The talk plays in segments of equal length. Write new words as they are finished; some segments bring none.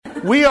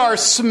We are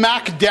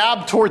smack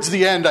dab towards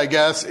the end, I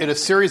guess, in a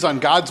series on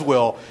God's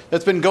will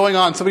that's been going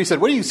on. Somebody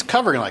said, what are you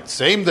covering? Like,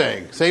 same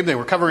thing.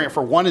 We're covering it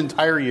for one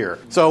entire year.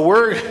 So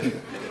we're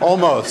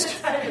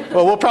almost.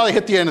 Well, we'll probably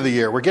hit the end of the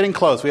year. We're getting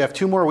close. We have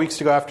 2 more weeks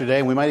to go after today,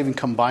 and we might even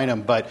combine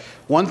them. But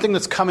one thing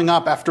that's coming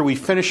up after we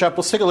finish up,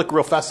 let's take a look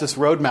real fast at this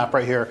roadmap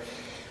right here.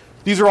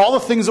 These are all the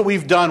things that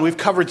we've done. We've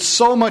covered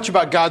so much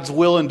about God's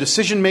will and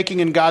decision-making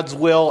in God's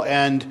will,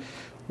 and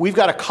we've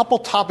got a couple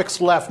topics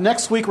left.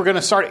 Next week, we're going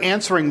to start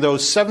answering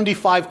those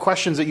 75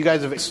 questions that you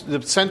guys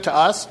have sent to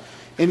us,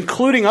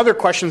 including other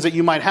questions that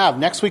you might have.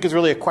 Next week is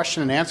really a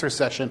question and answer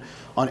session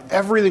on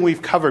everything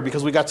we've covered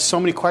because we got so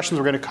many questions,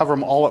 we're going to cover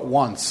them all at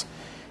once.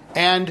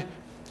 And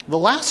the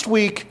last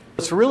week,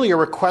 it's really a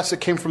request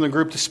that came from the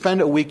group to spend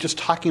a week just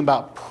talking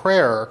about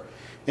prayer.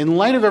 In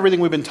light of everything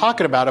we've been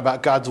talking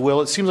about God's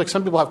will, it seems like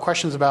some people have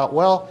questions about,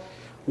 well,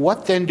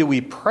 what then do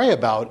we pray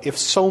about if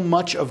so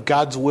much of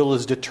God's will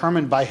is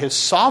determined by His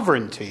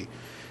sovereignty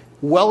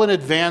well in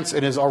advance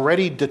and is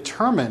already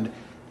determined?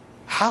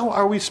 How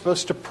are we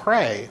supposed to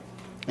pray?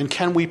 And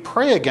can we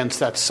pray against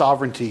that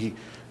sovereignty?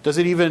 Does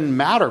it even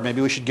matter?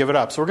 Maybe we should give it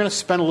up. So we're going to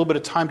spend a little bit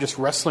of time just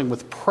wrestling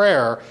with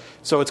prayer.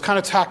 So it's kind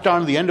of tacked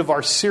on to the end of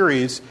our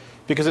series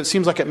because it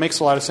seems like it makes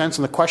a lot of sense.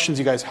 And the questions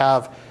you guys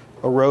have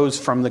arose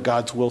from the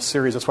God's Will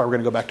series. That's why we're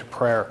going to go back to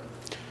prayer.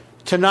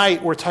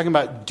 Tonight, we're talking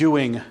about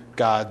doing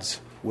God's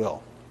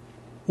will.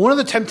 One of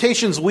the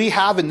temptations we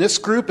have in this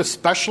group,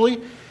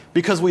 especially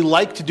because we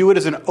like to do it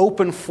as an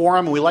open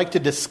forum, we like to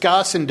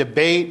discuss and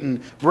debate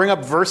and bring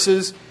up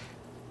verses,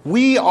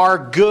 we are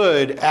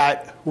good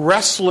at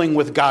wrestling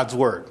with God's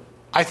word.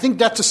 I think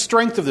that's a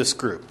strength of this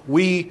group.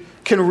 We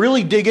can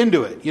really dig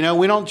into it. You know,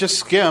 we don't just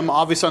skim,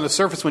 obviously, on the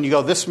surface when you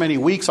go this many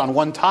weeks on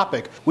one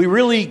topic. We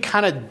really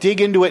kind of dig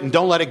into it and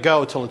don't let it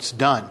go until it's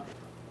done.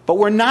 But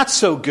we're not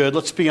so good,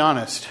 let's be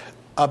honest,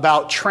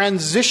 about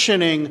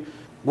transitioning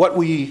what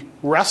we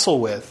wrestle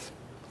with,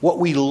 what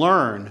we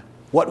learn,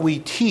 what we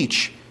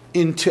teach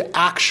into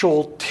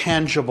actual,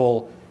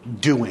 tangible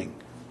doing,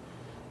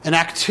 an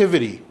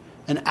activity,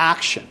 an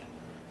action.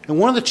 And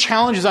one of the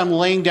challenges I'm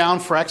laying down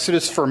for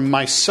Exodus for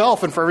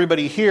myself and for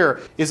everybody here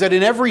is that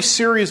in every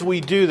series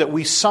we do, that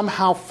we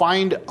somehow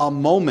find a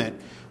moment,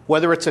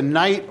 whether it's a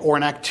night or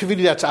an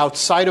activity that's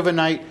outside of a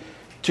night,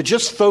 to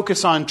just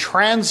focus on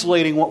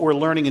translating what we're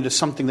learning into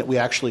something that we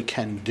actually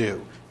can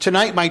do.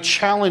 Tonight, my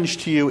challenge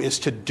to you is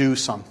to do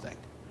something.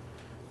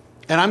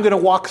 And I'm going to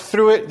walk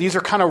through it. These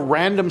are kind of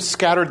random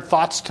scattered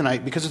thoughts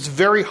tonight because it's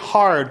very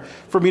hard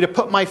for me to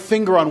put my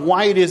finger on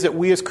why it is that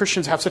we as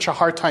Christians have such a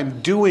hard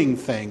time doing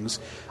things.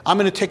 I'm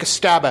going to take a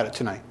stab at it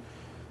tonight.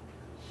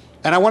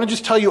 And I want to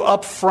just tell you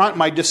up front,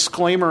 my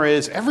disclaimer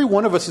is every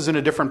one of us is in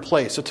a different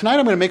place. So tonight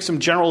I'm going to make some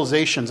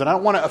generalizations, and I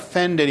don't want to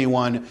offend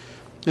anyone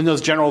in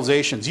those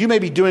generalizations. You may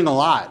be doing a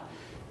lot.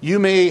 You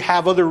may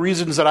have other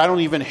reasons that I don't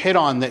even hit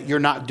on that you're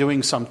not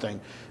doing something.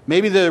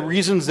 Maybe the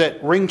reasons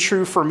that ring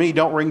true for me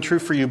don't ring true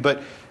for you.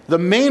 But the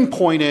main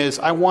point is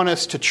I want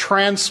us to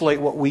translate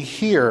what we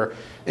hear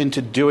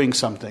into doing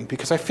something.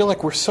 Because I feel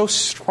like we're so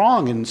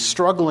strong in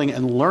struggling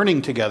and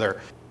learning together.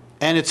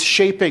 And it's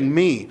shaping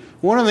me.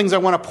 One of the things I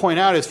want to point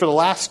out is for the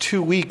last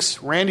 2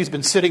 weeks, Randy's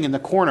been sitting in the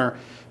corner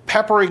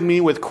peppering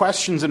me with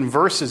questions and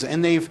verses,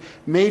 and they've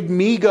made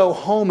me go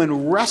home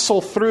and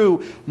wrestle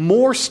through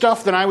more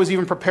stuff than I was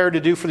even prepared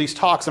to do for these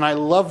talks. And I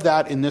love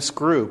that in this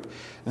group,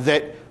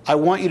 that I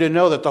want you to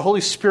know that the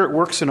Holy Spirit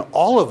works in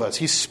all of us.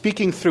 He's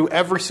speaking through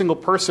every single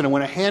person. And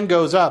when a hand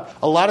goes up,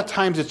 a lot of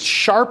times it's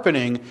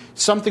sharpening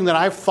something that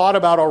I've thought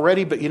about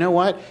already. But you know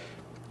what?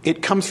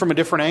 It comes from a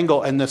different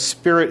angle, and the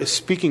Spirit is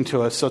speaking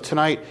to us. So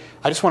tonight,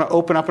 I just want to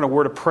open up in a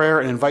word of prayer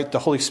and invite the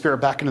Holy Spirit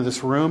back into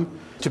this room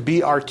to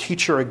be our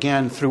teacher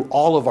again through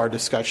all of our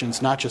discussions,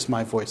 not just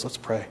my voice. Let's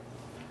pray.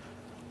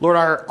 Lord,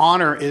 our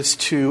honor is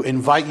to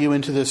invite you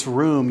into this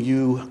room.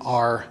 You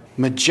are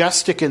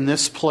majestic in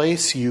this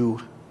place.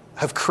 You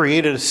have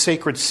created a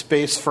sacred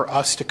space for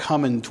us to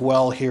come and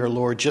dwell here,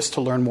 Lord, just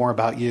to learn more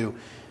about you.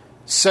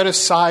 Set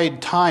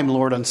aside time,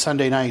 Lord, on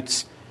Sunday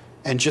nights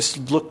and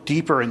just look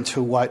deeper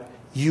into what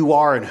you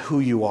are and who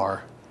you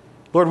are.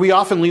 Lord, we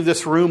often leave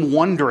this room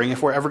wondering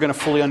if we're ever going to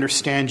fully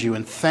understand you.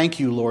 And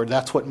thank you, Lord.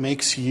 That's what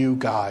makes you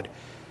God.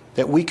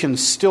 That we can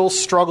still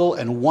struggle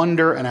and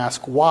wonder and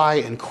ask why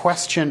and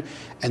question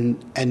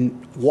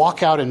and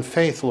walk out in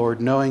faith, Lord,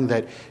 knowing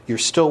that you're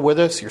still with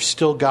us, you're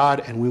still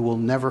God, and we will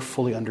never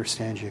fully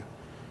understand you.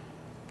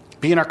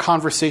 Be in our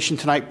conversation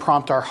tonight,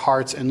 prompt our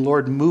hearts, and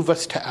Lord, move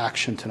us to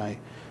action tonight.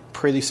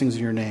 Pray these things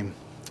in your name.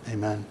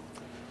 Amen.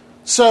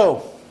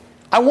 So,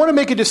 I want to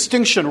make a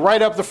distinction right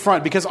up the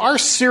front because our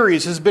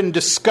series has been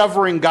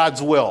discovering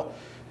God's will.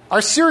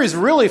 Our series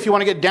really, if you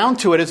want to get down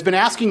to it, has been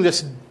asking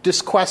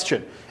this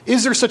question.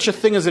 Is there such a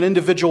thing as an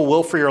individual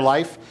will for your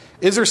life?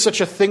 Is there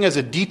such a thing as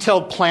a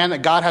detailed plan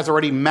that God has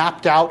already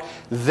mapped out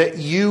that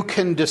you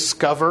can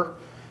discover?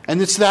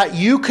 And it's that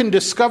you can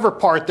discover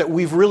part that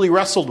we've really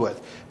wrestled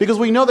with. Because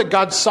we know that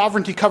God's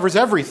sovereignty covers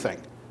everything.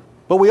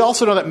 But we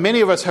also know that many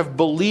of us have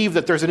believed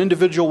that there's an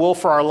individual will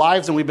for our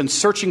lives, and we've been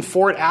searching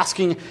for it,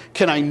 asking,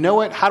 can I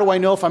know it? How do I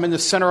know if I'm in the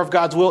center of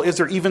God's will? Is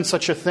there even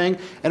such a thing?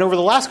 And over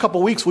the last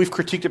couple of weeks, we've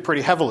critiqued it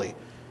pretty heavily.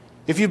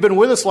 If you've been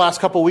with us the last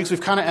couple of weeks,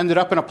 we've kind of ended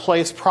up in a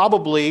place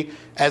probably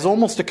as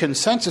almost a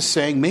consensus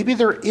saying maybe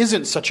there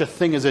isn't such a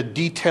thing as a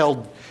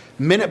detailed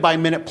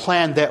minute-by-minute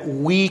plan that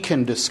we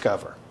can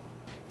discover,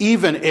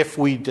 even if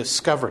we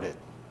discovered it.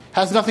 It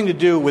has nothing to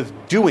do with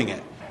doing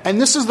it. And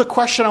this is the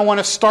question I want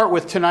to start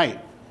with tonight.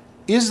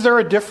 Is there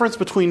a difference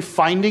between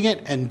finding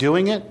it and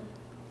doing it?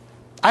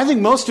 I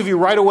think most of you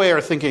right away are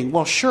thinking,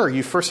 well, sure,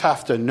 you first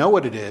have to know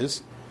what it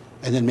is,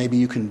 and then maybe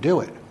you can do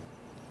it.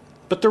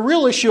 But the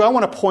real issue I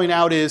want to point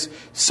out is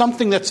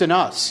something that's in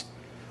us.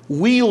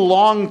 We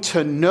long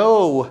to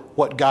know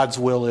what God's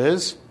will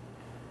is,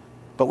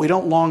 but we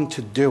don't long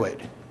to do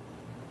it.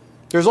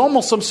 There's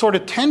almost some sort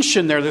of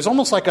tension there. There's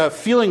almost like a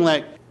feeling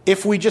like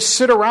if we just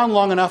sit around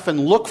long enough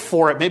and look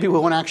for it, maybe we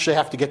won't actually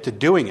have to get to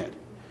doing it.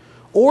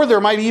 Or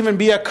there might even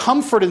be a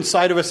comfort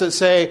inside of us that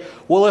say,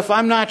 well, if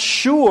I'm not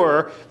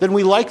sure, then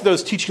we like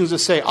those teachings that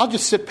say, I'll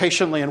just sit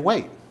patiently and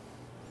wait.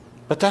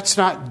 But that's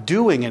not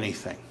doing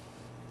anything.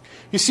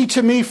 You see,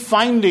 to me,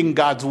 finding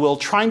God's will,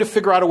 trying to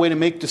figure out a way to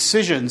make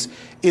decisions,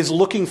 is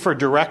looking for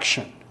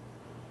direction.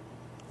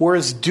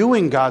 Whereas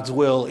doing God's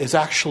will is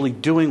actually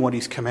doing what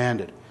He's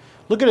commanded.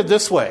 Look at it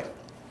this way.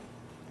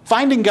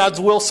 Finding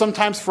God's will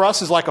sometimes for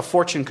us is like a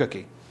fortune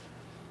cookie.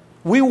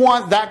 We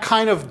want that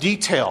kind of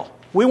detail.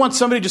 We want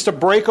somebody just to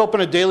break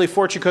open a daily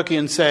fortune cookie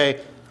and say,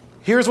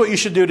 here's what you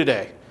should do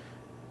today.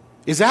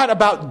 Is that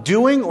about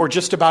doing or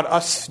just about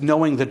us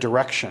knowing the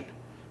direction?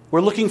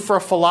 We're looking for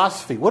a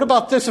philosophy. What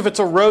about this if it's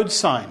a road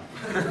sign?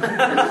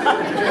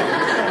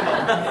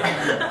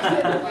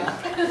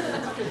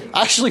 I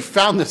actually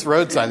found this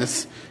road sign.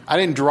 I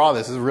didn't draw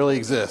this. It really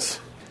exists.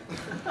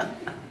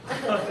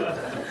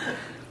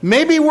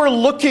 Maybe we're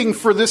looking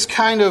for this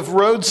kind of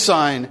road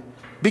sign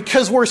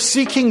because we're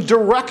seeking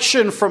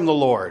direction from the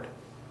Lord.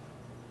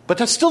 But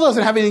that still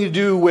doesn't have anything to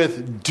do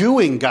with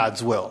doing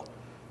God's will.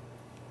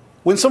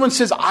 When someone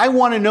says, I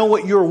want to know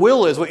what your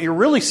will is, what you're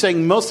really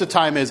saying most of the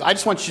time is, I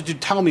just want you to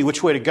tell me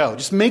which way to go.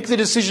 Just make the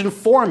decision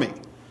for me.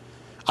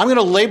 I'm going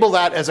to label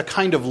that as a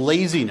kind of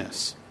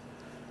laziness.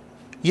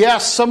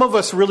 Yes, some of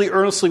us really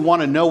earnestly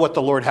want to know what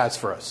the Lord has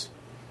for us.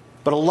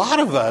 But a lot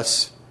of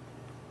us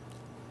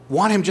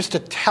want Him just to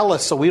tell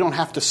us so we don't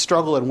have to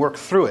struggle and work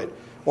through it.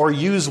 Or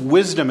use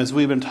wisdom as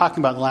we've been talking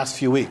about in the last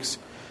few weeks.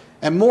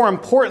 And more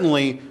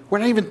importantly, we're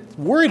not even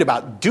worried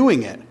about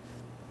doing it.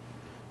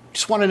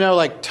 Just want to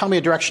know, tell me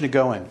a direction to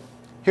go in.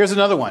 Here's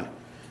another one.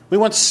 We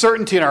want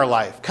certainty in our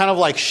life, kind of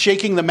like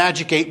shaking the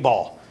magic 8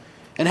 ball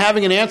and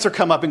having an answer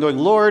come up and going,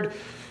 Lord,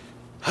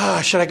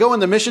 should I go on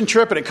the mission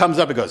trip? And it comes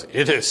up and goes,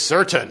 it is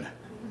certain.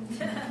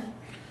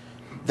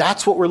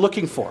 That's what we're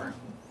looking for.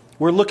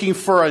 We're looking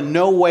for a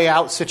no way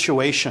out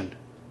situation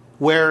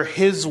where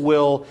His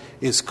will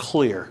is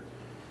clear.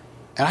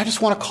 And I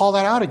just want to call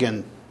that out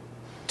again.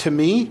 To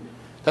me,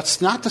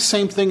 that's not the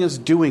same thing as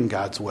doing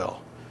God's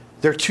will.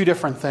 They're two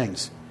different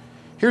things.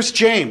 Here's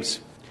James.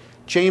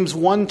 James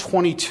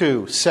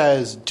 1:22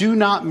 says, do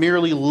not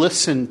merely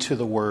listen to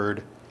the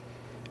word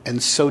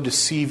and so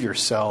deceive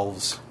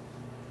yourselves.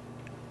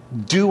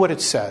 Do what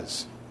it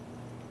says.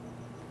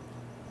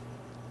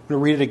 I'm going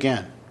to read it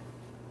again.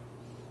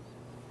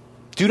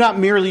 Do not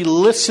merely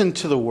listen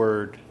to the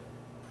word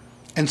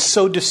and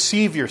so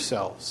deceive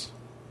yourselves.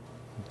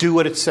 Do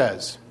what it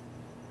says.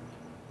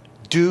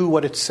 Do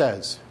what it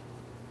says.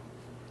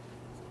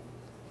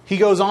 He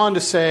goes on to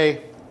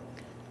say,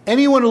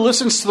 anyone who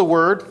listens to the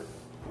word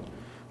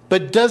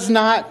but does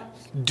not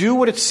do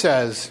what it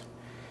says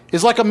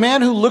is like a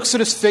man who looks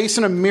at his face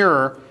in a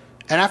mirror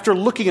and after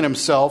looking at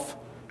himself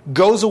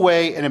goes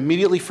away and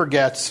immediately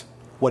forgets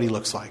what he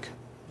looks like.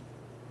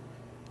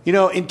 You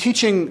know, in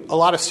teaching a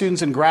lot of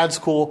students in grad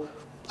school,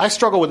 I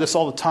struggle with this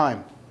all the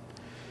time.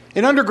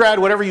 In undergrad,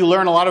 whatever you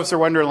learn, a lot of us are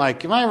wondering,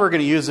 am I ever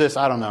going to use this?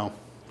 I don't know.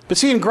 But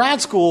see, in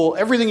grad school,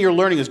 everything you're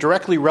learning is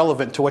directly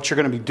relevant to what you're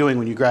going to be doing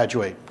when you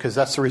graduate, because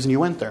that's the reason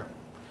you went there.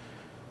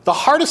 The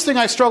hardest thing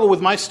I struggle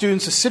with my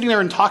students is sitting there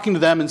and talking to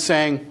them and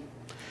saying,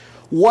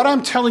 what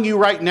I'm telling you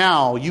right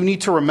now, you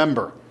need to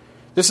remember.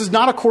 This is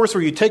not a course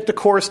where you take the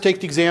course, take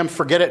the exam,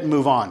 forget it, and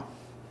move on.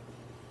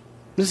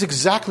 This is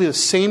exactly the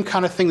same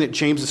kind of thing that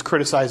James is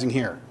criticizing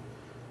here.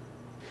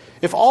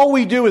 If all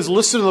we do is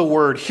listen to the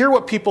word, hear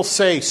what people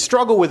say,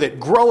 struggle with it,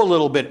 grow a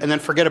little bit, and then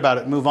forget about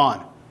it and move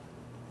on.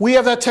 We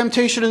have that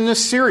temptation in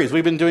this series.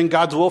 We've been doing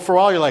God's will for a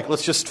while. You're like,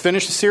 let's just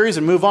finish the series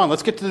and move on.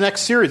 Let's get to the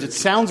next series. It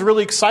sounds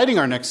really exciting,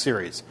 our next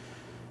series.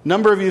 A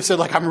number of you have said,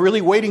 I'm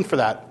really waiting for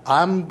that.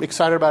 I'm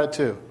excited about it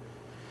too.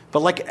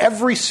 But like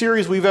every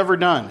series we've ever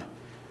done,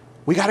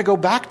 we got to go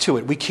back to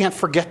it. We can't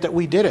forget that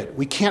we did it.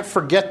 We can't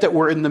forget that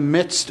we're in the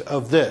midst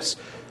of this.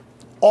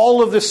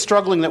 All of this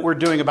struggling that we're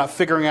doing about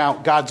figuring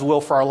out God's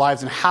will for our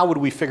lives and how would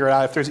we figure it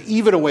out, if there's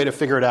even a way to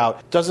figure it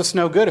out, does us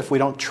no good if we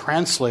don't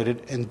translate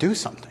it and do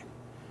something.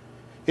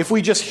 If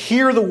we just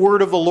hear the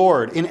word of the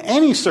Lord in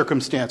any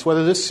circumstance,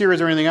 whether this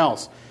series or anything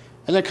else,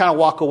 and then kind of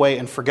walk away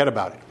and forget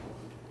about it.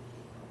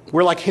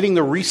 we're like hitting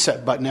the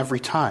reset button every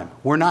time.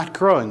 We're not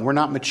growing. We're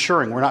not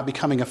maturing. We're not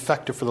becoming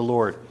effective for the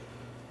Lord.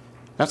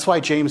 That's why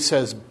James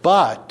says,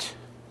 but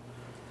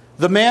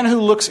the man who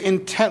looks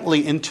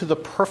intently into the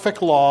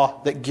perfect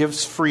law that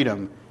gives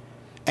freedom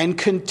and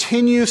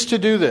continues to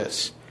do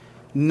this,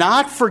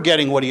 not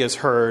forgetting what he has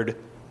heard,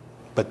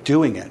 but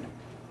doing it,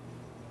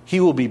 he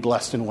will be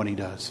blessed in what he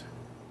does.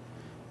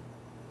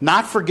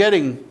 Not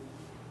forgetting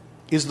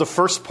is the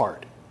first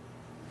part.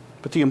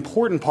 But the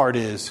important part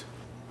is,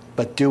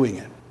 but doing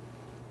it.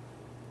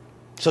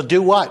 So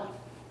do what?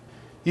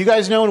 You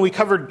guys know when we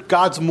covered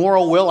God's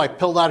moral will, I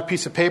pulled out a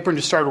piece of paper and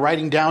just started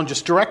writing down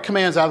just direct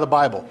commands out of the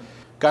Bible.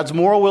 God's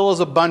moral will is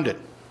abundant.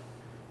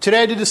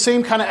 Today I did the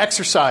same kind of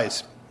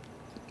exercise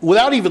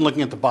without even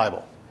looking at the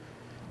Bible.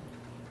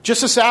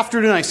 Just this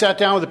afternoon I sat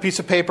down with a piece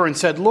of paper and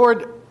said,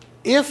 Lord,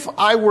 if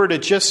I were to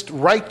just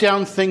write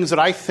down things that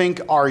I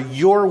think are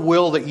your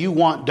will that you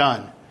want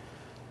done,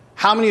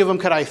 how many of them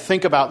could I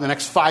think about in the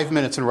next 5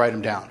 minutes and write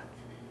them down?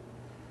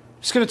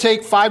 Just going to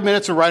take 5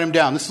 minutes and write them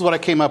down. This is what I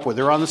came up with.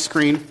 They're on the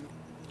screen.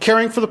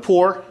 Caring for the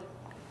poor,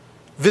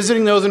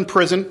 visiting those in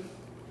prison,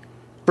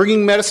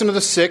 bringing medicine to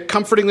the sick,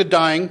 comforting the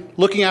dying,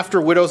 looking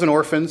after widows and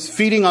orphans,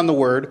 feeding on the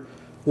word,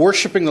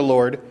 worshiping the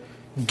Lord,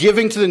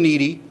 giving to the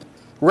needy,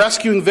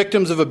 rescuing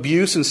victims of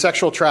abuse and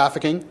sexual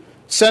trafficking,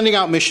 sending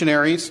out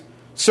missionaries,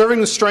 serving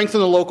to strengthen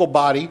the local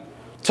body,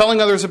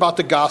 telling others about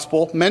the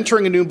gospel,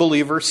 mentoring a new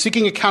believer,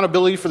 seeking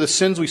accountability for the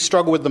sins we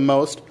struggle with the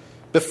most,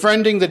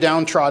 befriending the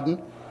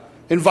downtrodden,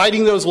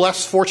 inviting those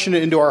less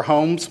fortunate into our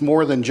homes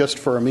more than just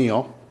for a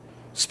meal,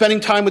 spending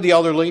time with the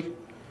elderly,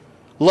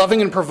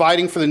 loving and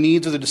providing for the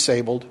needs of the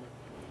disabled,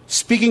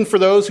 speaking for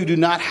those who do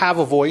not have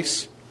a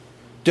voice,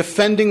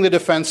 defending the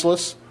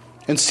defenseless,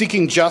 and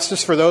seeking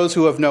justice for those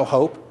who have no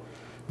hope,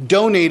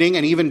 donating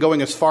and even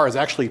going as far as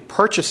actually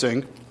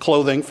purchasing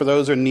clothing for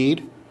those in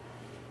need,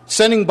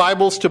 sending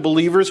Bibles to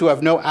believers who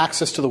have no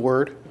access to the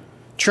Word,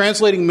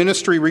 translating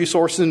ministry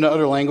resources into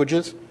other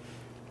languages,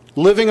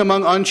 living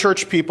among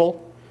unchurched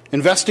people,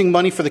 investing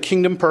money for the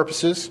kingdom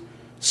purposes,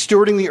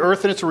 stewarding the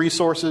earth and its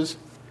resources,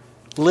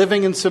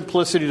 living in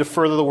simplicity to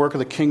further the work of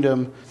the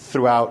kingdom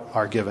throughout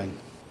our giving.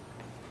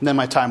 And then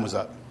my time was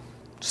up.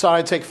 So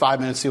I'd take 5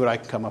 minutes to see what I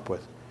can come up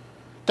with.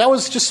 That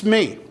was just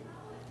me.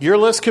 Your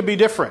list could be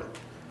different.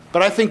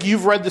 But I think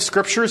you've read the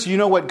scriptures. You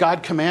know what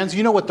God commands.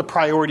 You know what the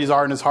priorities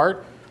are in his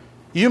heart.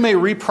 You may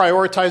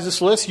reprioritize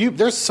this list.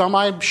 There's some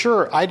I'm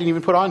sure I didn't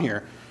even put on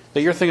here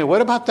that you're thinking,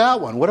 what about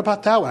that one? What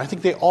about that one? I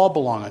think they all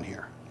belong on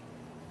here.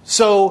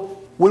 So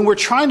when we're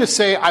trying to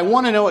say, I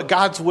want to know what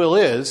God's will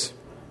is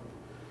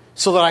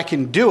so that I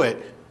can do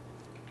it,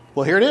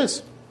 well, here it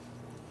is.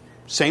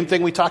 Same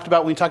thing we talked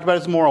about when we talked about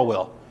his moral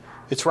will.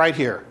 It's right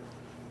here.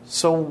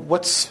 So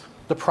what's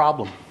the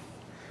problem?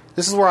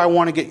 This is where I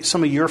want to get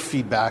some of your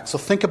feedback. So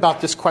think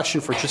about this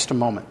question for just a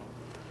moment.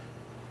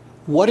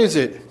 What is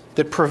it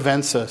that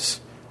prevents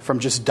us from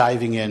just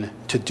diving in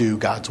to do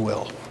God's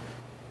will?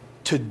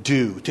 To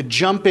do. To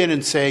jump in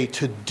and say,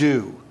 to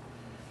do.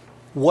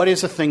 What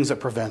is the things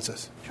that prevents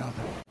us?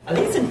 Jonathan? I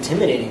think it's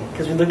intimidating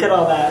because we look at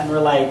all that and we're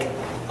like,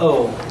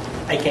 oh,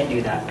 I can't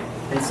do that.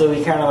 And so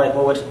we kind of like,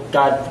 well, which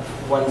God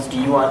ones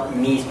do you want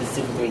me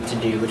specifically to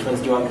do? Which ones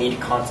do you want me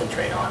to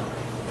concentrate on?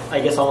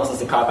 I guess almost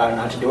as a cop-out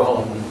not to do all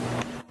of them.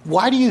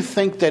 Why do you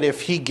think that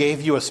if he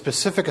gave you a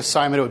specific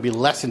assignment, it would be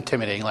less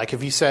intimidating? Like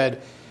if he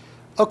said,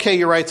 okay,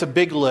 you're right, it's a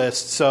big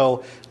list,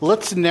 so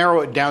let's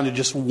narrow it down to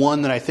just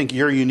one that I think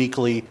you're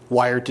uniquely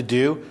wired to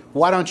do.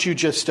 Why don't you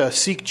just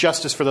seek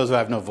justice for those who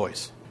have no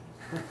voice?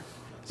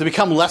 Does it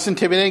become less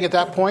intimidating at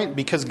that point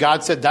because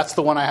God said that's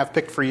the one I have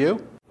picked for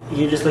you?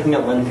 You're just looking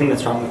at one thing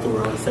that's wrong with the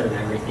world instead of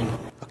everything.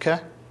 Okay.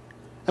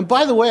 And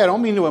by the way, I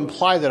don't mean to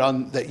imply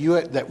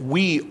that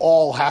we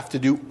all have to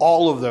do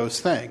all of those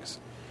things.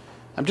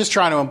 I'm just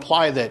trying to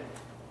imply that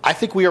I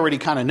think we already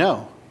kind of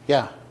know.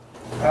 Yeah.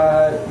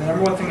 The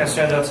number one thing that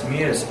stands out to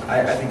me is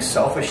I think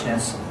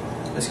selfishness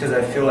is because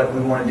I feel like we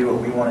want to do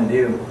what we want to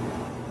do.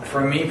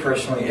 For me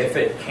personally, if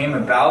it came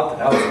about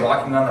that I was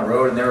walking on the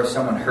road and there was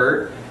someone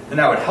hurt, then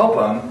I would help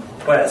them.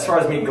 But as far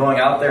as me going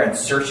out there and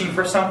searching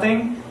for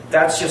something,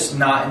 that's just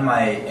not in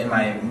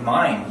my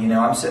mind. You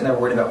know, I'm sitting there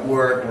worried about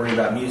work, worried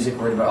about music,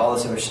 worried about all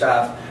this other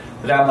stuff.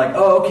 But I'm like,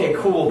 oh, okay,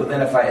 cool. But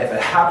then if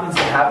it happens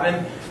to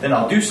happen, then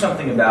I'll do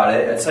something about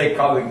it. It's like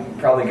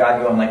probably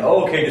God going like,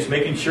 oh, okay, just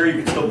making sure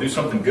you can still do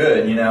something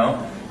good, you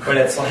know. But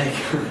it's like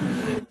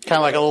kind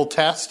of like a little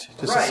test,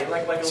 just right?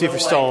 Like see if you're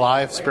still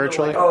alive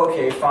spiritually. Oh,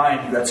 okay,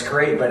 fine, that's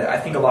great. But I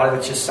think a lot of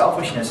it's just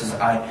selfishness.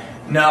 I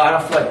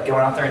don't feel like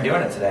going out there and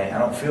doing it today. I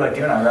don't feel like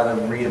doing it. I'd rather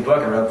read a book.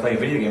 I'd rather play a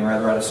video game. I'd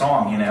rather write a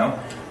song. You know,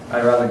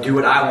 I'd rather do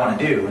what I want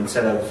to do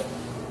instead of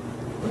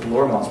what the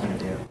Lord wants me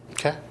to do.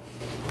 Okay,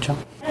 John.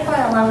 Going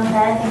along with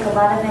that, I think a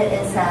lot of it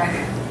is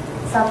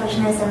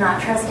selfishness and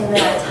not trusting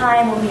that our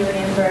time will be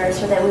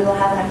reimbursed or that we will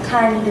have enough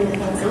time to do the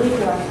things that we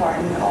feel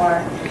important,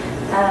 or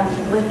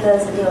with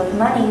those that deal with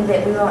money,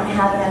 that we won't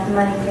have enough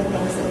money for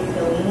things that we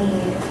feel we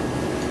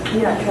need.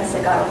 We don't trust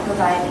that God will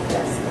provide for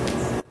those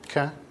things.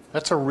 Okay,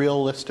 that's a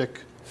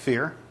realistic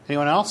fear.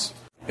 Anyone else?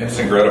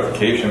 Instant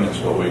gratification is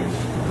what we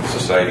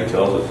society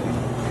tells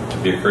us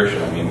to be a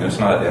Christian. I mean, it's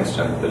not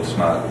instant. It's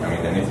not, I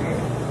mean, anything.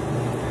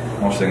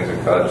 Most things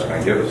that God is going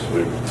to give us,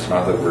 it's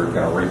not that we're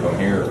going to reap them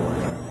here.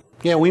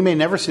 Yeah, we may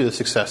never see the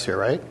success here,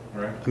 right?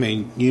 Right. I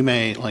mean, you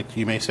may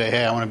say,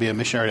 hey, I want to be a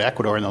missionary to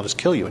Ecuador, and they'll just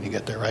kill you when you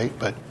get there, right?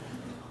 But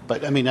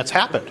I mean, that's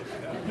happened.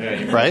 Yeah,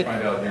 you right?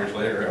 Find out years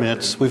later. I mean,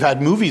 we've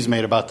had movies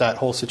made about that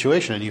whole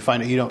situation, and you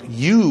find out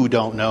you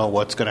don't know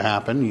what's going to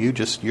happen. You're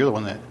the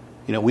one that,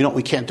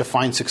 we can't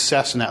define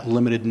success in that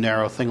limited,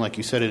 narrow thing, like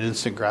you said, an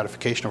instant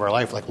gratification of our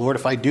life. Like, Lord,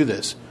 if I do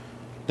this,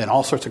 then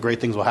all sorts of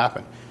great things will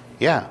happen.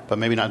 Yeah, but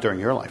maybe not during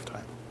your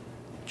lifetime.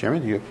 Jeremy,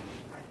 do you?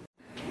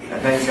 I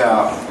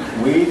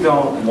think we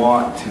don't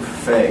want to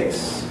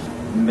face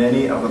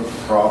many of the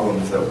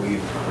problems that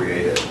we've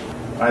created.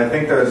 I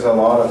think there's a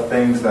lot of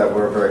things that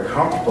we're very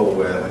comfortable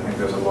with. I think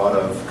there's a lot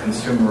of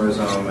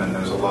consumerism and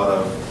there's a lot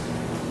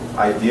of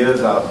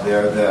ideas out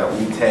there that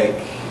we take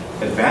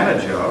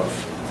advantage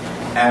of.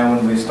 And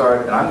when we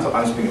start, and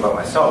I'm speaking about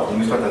myself, when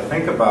we start to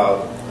think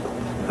about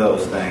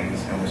those things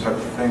and we start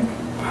to think,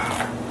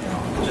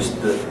 wow, just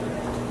the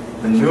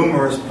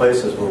numerous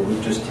places where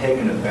we've just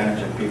taken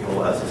advantage of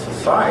people as a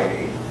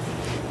society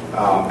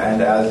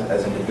and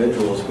as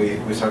individuals,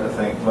 we start to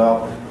think,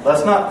 well,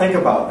 let's not think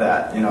about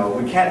that.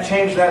 We can't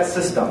change that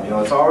system.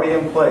 It's already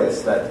in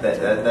place. That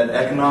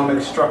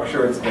economic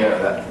structure, it's there.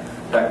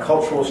 That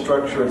cultural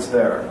structure, it's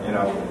there.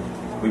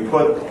 We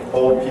put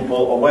old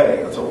people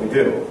away. That's what we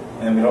do,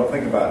 and we don't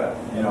think about it.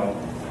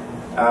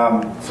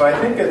 So I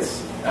think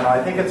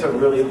it's a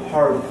really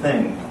hard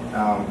thing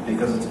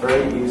because it's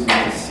very easy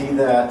to see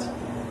that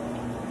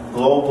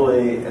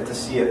globally, to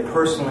see it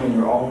personally in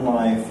your own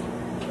life,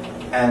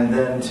 and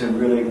then to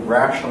really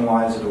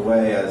rationalize it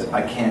away as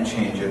I can't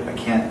change it, I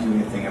can't do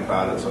anything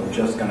about it, so I'm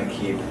just going to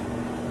keep,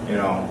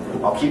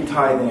 I'll keep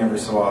tithing every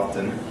so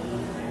often,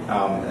 and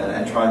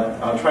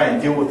I'll try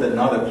and deal with it in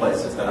other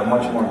places that are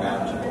much more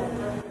manageable.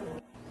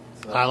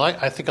 So.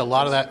 I think a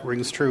lot of that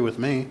rings true with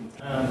me.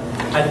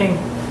 I think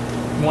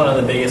one of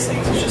the biggest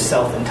things is just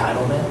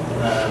self-entitlement,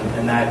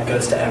 and that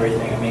goes to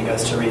everything. I mean, it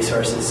goes to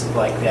resources,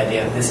 like the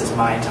idea of this is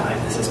my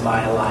time, this is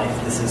my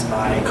life, this is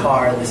my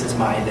car, this is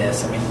my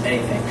this. I mean,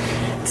 anything.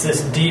 It's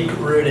this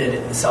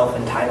deep-rooted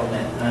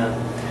self-entitlement.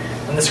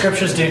 And the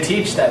scriptures do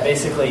teach that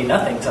basically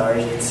nothing's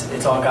ours.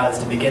 It's all God's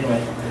to begin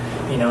with.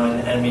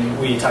 And I mean,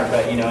 we talked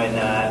about, in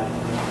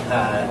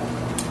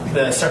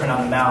the Sermon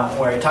on the Mount,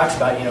 where it talks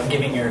about,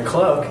 giving your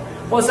cloak.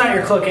 Well, it's not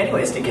your cloak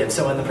anyways to give.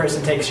 So when the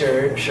person takes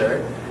your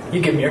shirt, you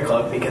give them your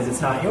cloak because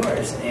it's not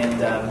yours. And,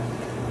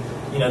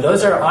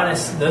 those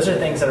are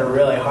things that are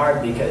really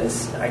hard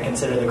because I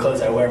consider the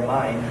clothes I wear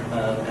mine,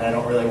 and I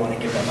don't really want to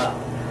give them up.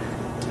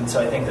 And so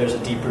I think there's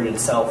a deep-rooted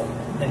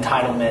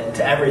self-entitlement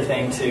to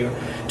everything,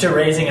 to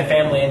raising a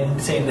family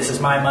and saying, this is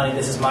my money,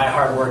 this is my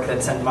hard work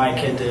that sent my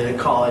kid to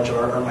college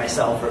or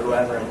myself or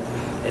whoever.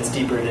 And it's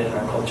deep-rooted in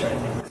our culture, I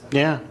think.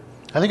 Yeah.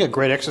 I think a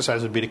great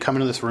exercise would be to come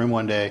into this room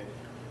one day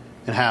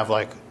and have,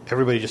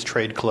 everybody just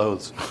trade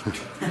clothes.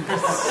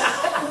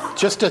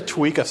 Just to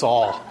tweak us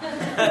all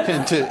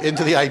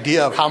into the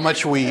idea of how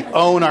much we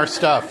own our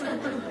stuff.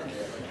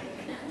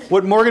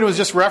 What Morgan was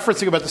just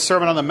referencing about the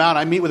Sermon on the Mount,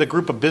 I meet with a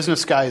group of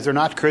business guys. They're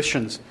not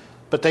Christians,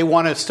 but they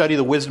want to study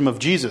the wisdom of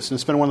Jesus. And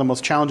it's been one of the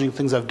most challenging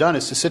things I've done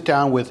is to sit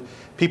down with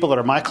people that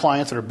are my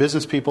clients, that are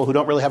business people who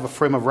don't really have a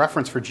frame of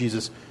reference for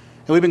Jesus.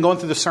 And we've been going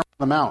through the Sermon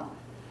on the Mount.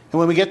 And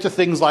when we get to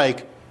things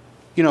like,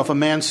 if a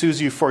man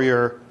sues you for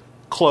your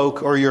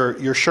cloak or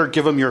your shirt,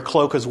 give him your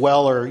cloak as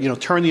well, or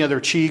turn the other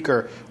cheek,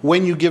 or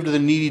when you give to the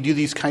needy, do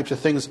these types of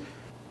things.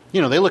 They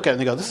look at it and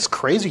they go, this is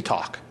crazy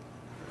talk.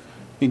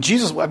 I mean,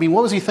 Jesus, what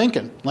was he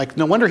thinking?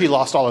 No wonder he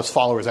lost all his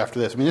followers after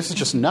this. I mean, this is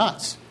just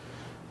nuts.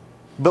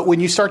 But when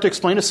you start to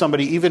explain to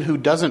somebody, even who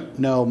doesn't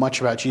know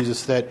much about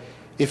Jesus, that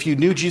if you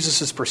knew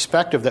Jesus'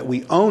 perspective, that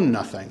we own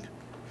nothing.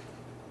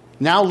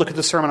 Now look at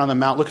the Sermon on the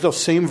Mount. Look at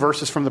those same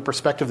verses from the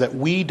perspective that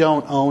we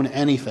don't own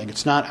anything.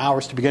 It's not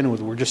ours to begin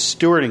with. We're just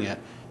stewarding it.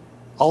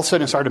 All of a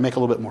sudden, it started to make a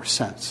little bit more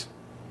sense.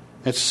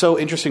 It's so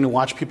interesting to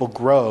watch people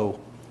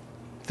grow,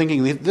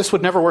 thinking this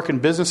would never work in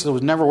business, it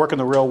would never work in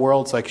the real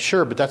world. It's like,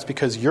 sure, but that's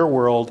because your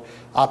world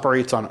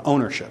operates on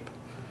ownership,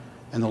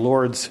 and the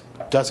Lord's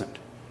doesn't.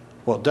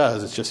 Well, it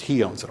does, it's just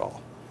He owns it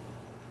all.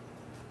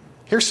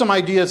 Here's some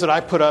ideas that I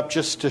put up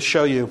just to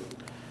show you.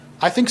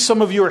 I think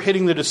some of you are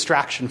hitting the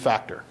distraction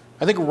factor.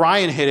 I think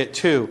Ryan hit it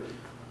too.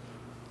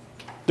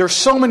 There's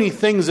so many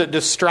things that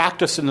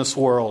distract us in this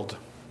world.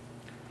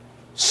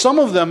 Some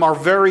of them are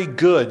very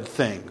good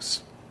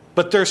things,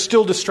 but they're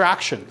still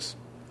distractions.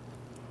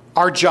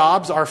 Our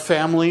jobs, our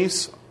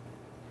families,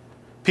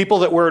 people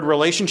that we're in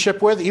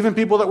relationship with, even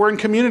people that we're in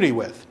community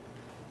with.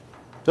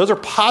 Those are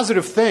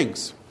positive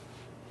things,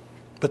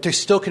 but they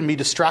still can be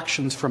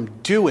distractions from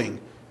doing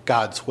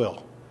God's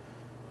will.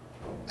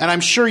 And I'm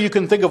sure you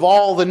can think of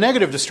all the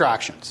negative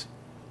distractions,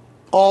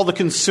 all the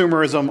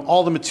consumerism,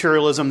 all the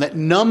materialism that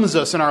numbs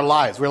us in our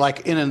lives. We're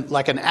like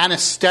an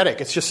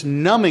anesthetic. It's just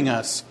numbing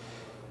us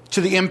to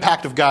the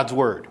impact of God's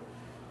word.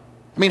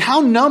 I mean,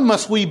 how numb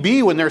must we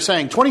be when they're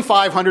saying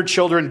 2,500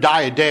 children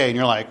die a day, and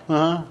you're like,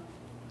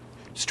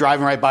 Just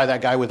driving right by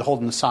that guy with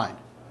holding the sign.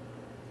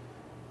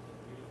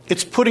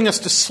 It's putting us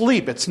to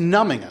sleep. It's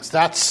numbing us.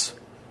 That's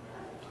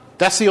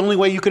the only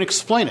way you can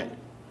explain it.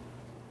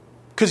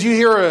 Because you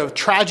hear a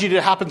tragedy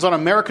that happens on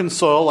American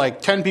soil,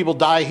 like 10 people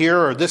die here,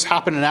 or this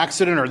happened in an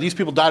accident, or these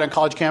people died on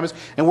college campus,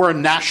 and we're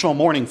in national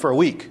mourning for a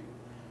week.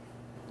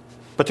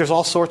 But there's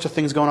all sorts of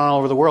things going on all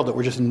over the world that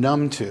we're just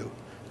numb to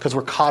because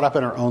we're caught up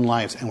in our own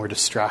lives and we're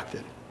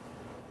distracted.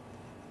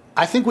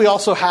 I think we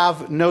also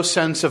have no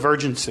sense of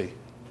urgency.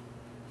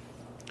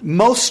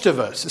 Most of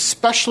us,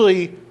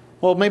 especially,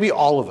 well, maybe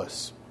all of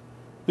us,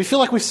 we feel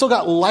like we've still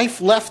got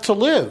life left to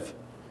live.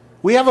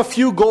 We have a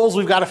few goals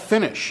we've got to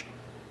finish.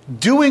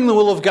 Doing the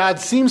will of God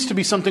seems to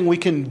be something we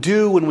can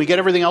do when we get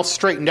everything else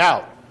straightened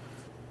out.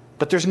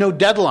 But there's no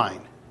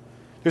deadline.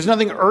 There's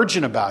nothing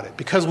urgent about it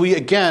because we,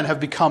 again, have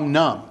become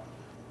numb.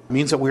 It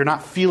means that we're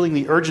not feeling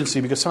the urgency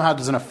because somehow it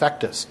doesn't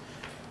affect us.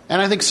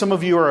 And I think some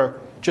of you are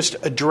just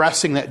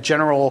addressing that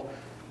general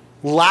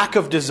lack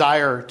of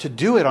desire to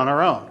do it on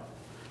our own.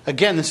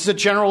 Again, this is a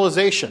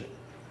generalization,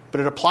 but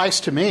it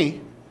applies to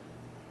me.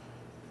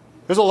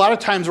 There's a lot of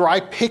times where I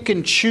pick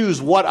and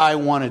choose what I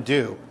want to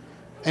do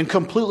and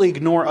completely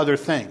ignore other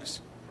things.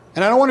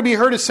 And I don't want to be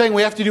heard as saying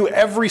we have to do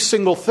every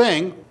single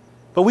thing,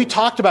 but we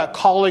talked about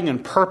calling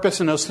and purpose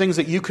and those things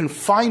that you can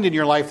find in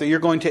your life that you're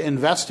going to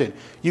invest in.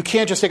 You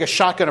can't just take a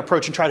shotgun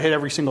approach and try to hit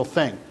every single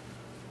thing.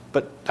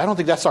 But I don't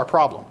think that's our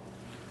problem.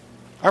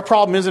 Our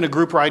problem isn't a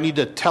group where I need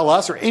to tell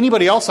us, or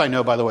anybody else I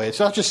know, by the way. It's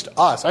not just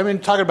us. I mean,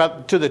 talking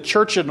about to the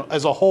church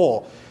as a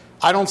whole.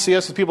 I don't see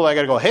us as people that I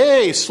got to go,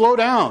 hey, slow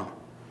down.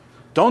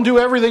 Don't do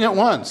everything at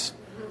once.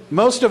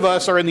 Most of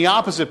us are in the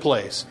opposite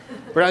place.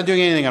 We're not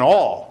doing anything at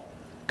all,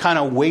 kind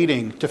of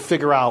waiting to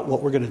figure out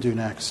what we're going to do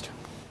next.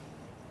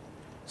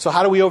 So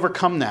how do we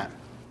overcome that?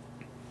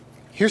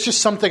 Here's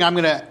just something I'm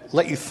going to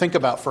let you think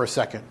about for a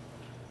second.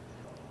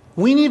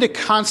 We need to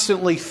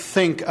constantly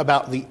think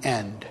about the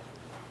end.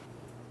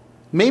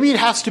 Maybe it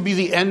has to be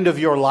the end of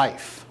your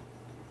life.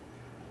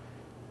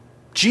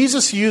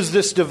 Jesus used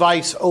this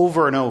device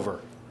over and over,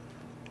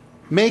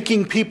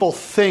 making people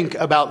think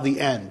about the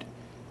end.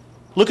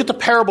 Look at the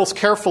parables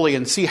carefully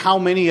and see how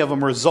many of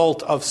them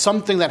result of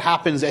something that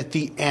happens at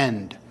the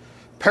end.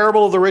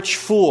 Parable of the rich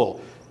fool.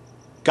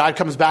 God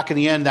comes back in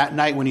the end that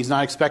night when he's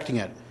not expecting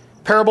it.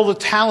 Parable of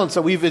the talents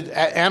that we've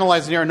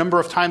analyzed here a number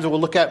of times and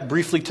we'll look at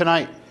briefly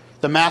tonight.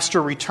 The master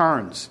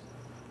returns.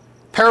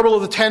 Parable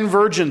of the 10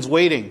 virgins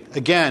waiting.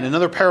 Again,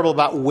 another parable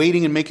about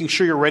waiting and making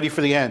sure you're ready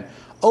for the end.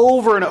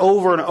 Over and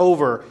over and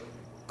over,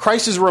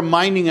 Christ is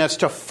reminding us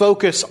to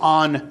focus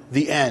on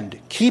the end.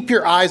 Keep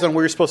your eyes on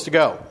where you're supposed to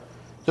go.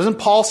 Doesn't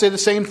Paul say the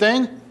same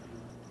thing?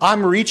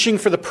 I'm reaching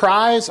for the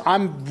prize.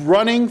 I'm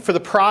running for the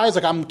prize.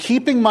 Like I'm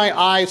keeping my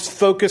eyes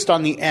focused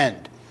on the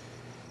end.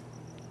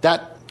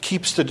 That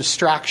keeps the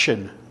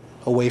distraction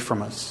away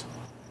from us.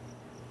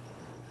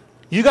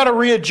 You got to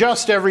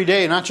readjust every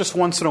day, not just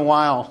once in a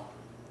while.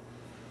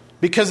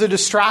 Because the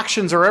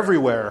distractions are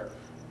everywhere.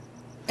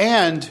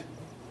 And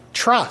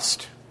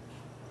trust.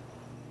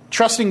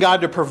 Trusting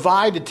God to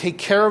provide, to take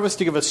care of us,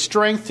 to give us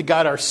strength, to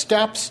guide our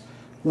steps,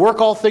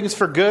 work all things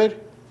for good.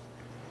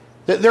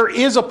 That there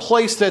is a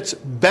place that's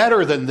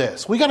better than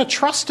this. We got to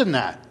trust in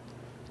that.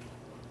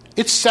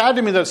 It's sad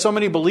to me that so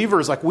many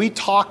believers, like we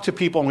talk to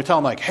people and we tell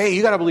them like, hey,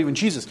 you got to believe in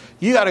Jesus.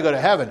 You got to go to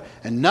heaven.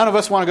 And none of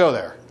us want to go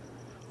there.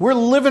 We're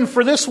living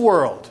for this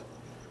world.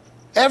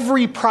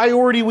 Every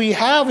priority we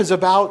have is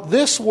about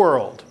this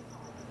world.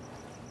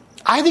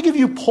 I think if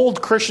you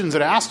polled Christians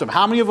and asked them,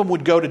 how many of them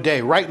would go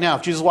today, right now,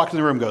 if Jesus walked in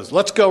the room and goes,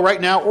 let's go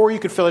right now, or you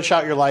could finish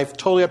out your life,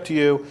 totally up to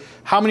you.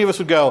 How many of us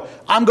would go,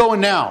 I'm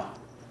going now?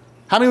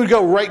 How many would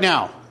go right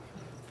now?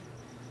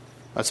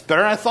 That's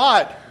better than I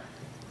thought.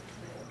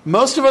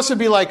 Most of us would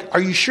be like,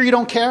 are you sure you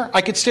don't care?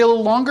 I could stay a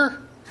little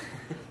longer?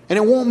 And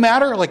it won't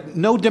matter? Like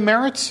no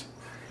demerits?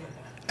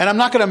 And I'm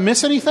not going to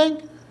miss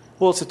anything?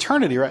 Well, it's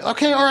eternity, right?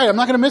 Okay, all right, I'm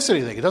not going to miss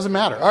anything. It doesn't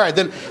matter. All right,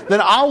 then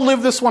I'll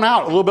live this one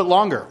out a little bit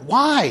longer.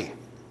 Why?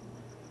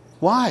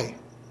 Why?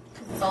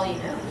 That's all you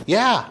know.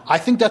 Yeah, I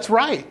think that's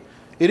right.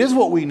 It is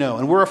what we know.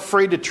 And we're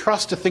afraid to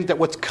trust to think that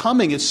what's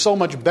coming is so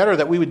much better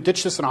that we would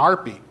ditch this in a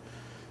heartbeat.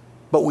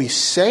 But we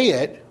say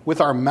it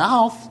with our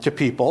mouth to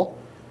people.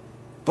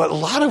 But a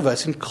lot of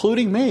us,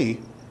 including me,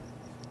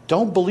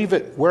 don't believe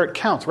it where it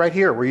counts. Right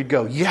here, where you'd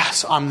go,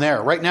 yes, I'm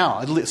there right now.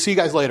 I'll see you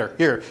guys later.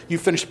 Here, you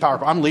finish the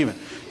PowerPoint. I'm leaving.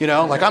 You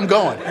know, like I'm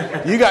going.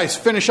 You guys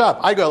finish up.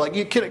 I go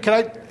like, can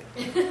I?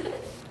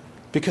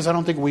 Because I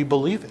don't think we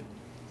believe it.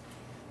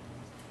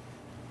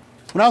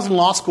 When I was in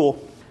law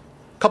school,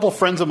 a couple of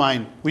friends of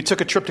mine, we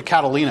took a trip to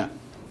Catalina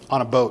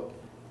on a boat.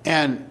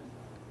 And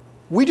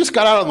we just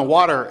got out on the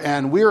water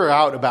and we were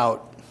out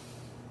about,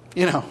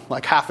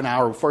 like half an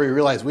hour before we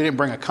realized we didn't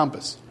bring a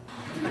compass.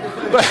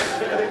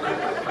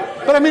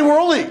 But I mean, we're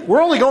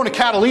only going to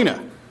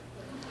Catalina.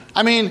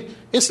 I mean,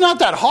 it's not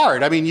that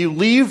hard. I mean, you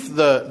leave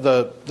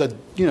the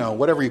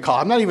whatever you call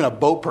it. I'm not even a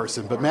boat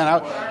person, but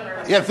man,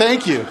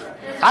 thank you.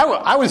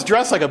 I was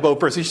dressed like a boat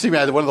person. You see me,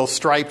 I had one of those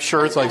striped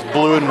shirts, like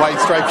blue and white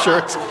striped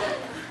shirts.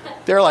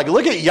 They're like,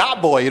 look at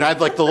Yacht Boy. I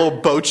had like the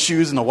little boat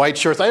shoes and the white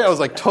shorts. I was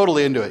like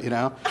totally into it,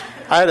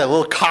 I had a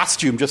little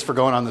costume just for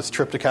going on this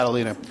trip to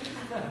Catalina.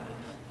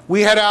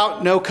 We head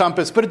out, no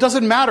compass, but it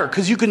doesn't matter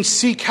because you can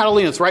see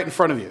Catalina. It's right in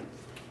front of you.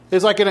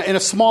 It's like in a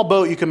small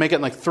boat, you can make it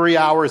in like 3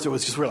 hours. It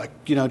was just, we're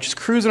like, just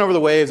cruising over the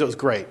waves. It was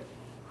great.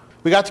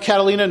 We got to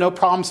Catalina, no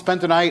problem,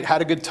 spent the night,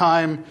 had a good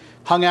time,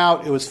 hung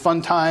out. It was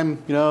fun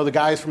time, the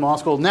guys from law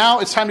school. Now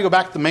it's time to go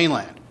back to the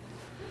mainland.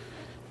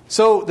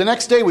 So the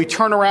next day we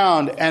turn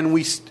around and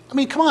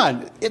come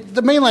on,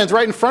 the mainland's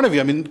right in front of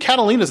you.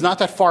 Catalina's not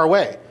that far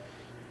away.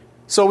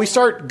 So we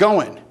start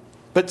going.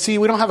 But see,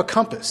 we don't have a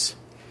compass.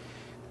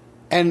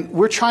 And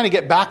we're trying to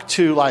get back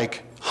to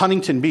like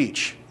Huntington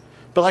Beach.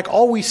 But like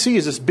all we see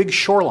is this big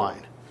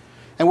shoreline.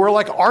 And we're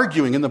like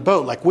arguing in the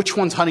boat, like which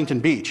one's Huntington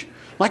Beach?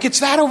 Like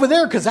it's that over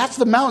there because that's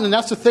the mountain and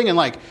that's the thing. And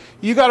like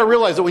you got to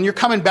realize that when you're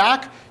coming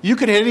back, you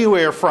can hit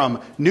anywhere from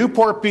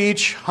Newport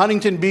Beach,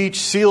 Huntington Beach,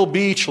 Seal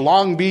Beach,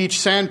 Long Beach,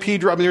 San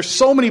Pedro. There's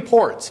so many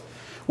ports.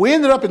 We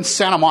ended up in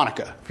Santa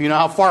Monica. You know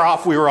how far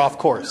off we were off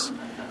course.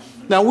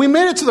 Now, we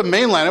made it to the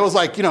mainland. It was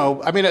like,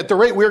 at the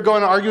rate we were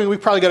going and arguing, we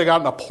probably could have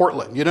gotten to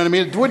Portland. You know what I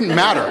mean? It wouldn't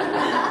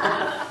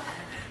matter.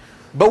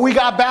 But we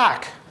got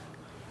back.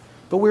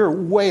 But we were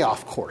way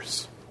off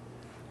course.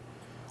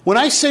 When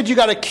I said you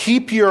got to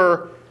keep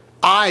your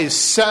eyes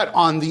set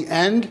on the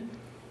end,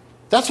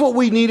 that's what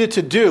we needed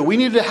to do. We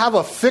needed to have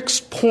a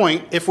fixed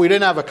point, if we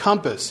didn't have a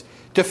compass,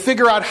 to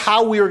figure out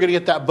how we were going to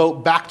get that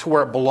boat back to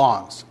where it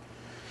belongs.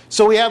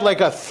 So we had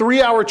like a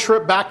 3-hour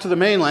trip back to the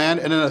mainland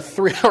and then a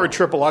 3-hour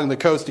trip along the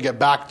coast to get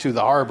back to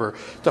the harbor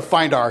to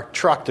find our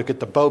truck to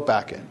get the boat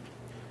back in.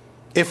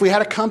 If we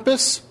had a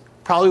compass,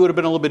 probably would have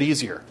been a little bit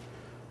easier.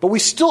 But we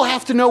still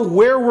have to know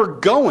where we're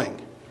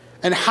going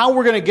and how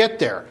we're going to get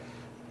there.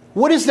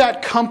 What is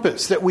that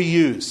compass that we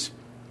use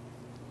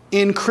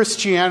in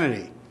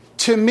Christianity?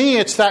 To me,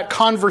 it's that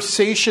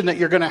conversation that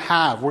you're going to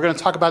have. We're going to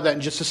talk about that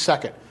in just a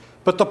second.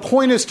 But the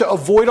point is to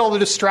avoid all the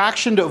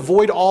distraction, to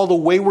avoid all the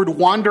wayward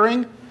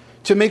wandering,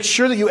 to make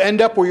sure that you end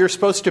up where you're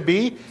supposed to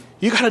be.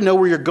 You got to know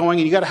where you're going,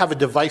 and you got to have a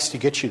device to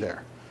get you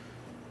there.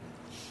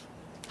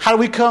 How do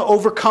we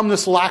overcome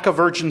this lack of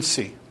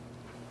urgency?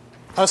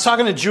 I was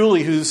talking to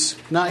Julie, who's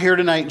not here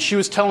tonight, and she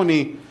was telling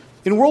me,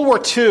 in World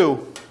War II,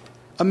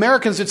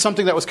 Americans did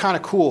something that was kind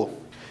of cool.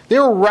 They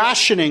were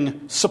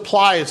rationing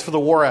supplies for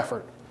the war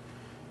effort.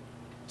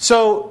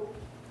 So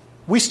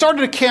we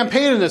started a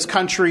campaign in this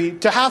country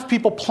to have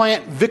people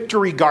plant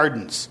victory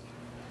gardens.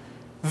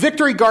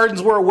 Victory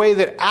gardens were a way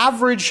that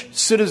average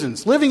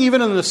citizens, living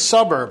even in the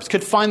suburbs,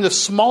 could find the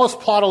smallest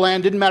plot of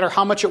land, didn't matter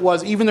how much it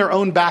was, even their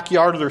own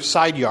backyard or their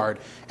side yard,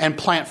 and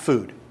plant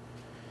food.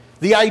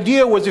 The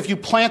idea was if you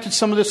planted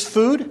some of this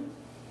food,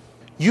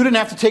 you didn't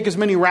have to take as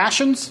many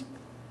rations,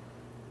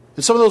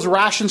 and some of those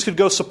rations could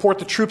go support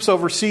the troops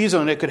overseas,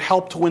 and it could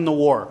help to win the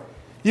war.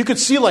 You could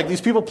see like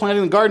these people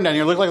planting the garden down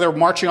here look like they were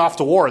marching off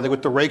to war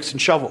with the rakes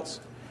and shovels.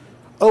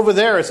 Over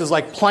there it says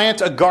like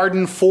plant a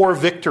garden for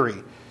victory.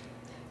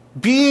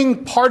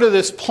 Being part of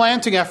this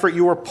planting effort,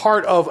 you were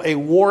part of a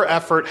war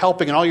effort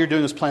helping, and all you're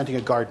doing is planting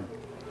a garden.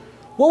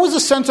 What was the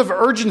sense of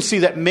urgency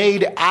that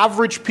made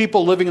average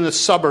people living in the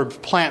suburbs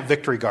plant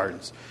victory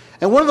gardens?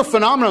 And one of the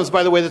phenomena,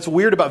 by the way, that's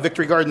weird about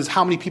victory gardens is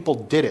how many people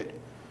did it.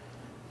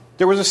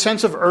 There was a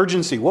sense of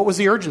urgency. What was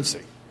the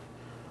urgency?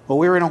 Well,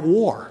 we were in a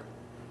war.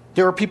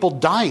 There were people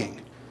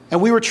dying.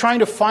 And we were trying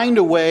to find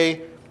a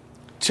way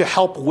to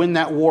help win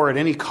that war at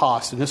any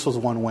cost, and this was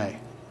one way.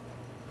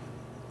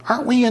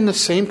 Aren't we in the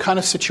same kind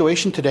of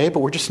situation today, but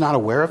we're just not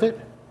aware of it?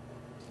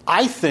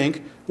 I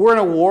think we're in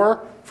a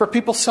war for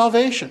people's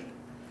salvation.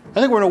 I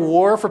think we're in a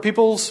war for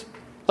people's,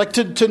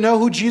 to know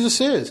who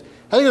Jesus is.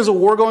 I think there's a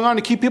war going on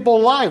to keep people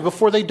alive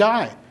before they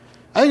die.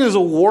 I think there's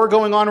a war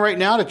going on right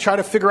now to try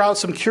to figure out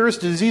some cures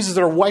to diseases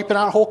that are wiping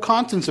out whole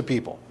continents of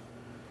people.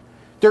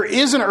 There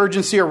is an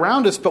urgency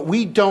around us, but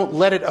we don't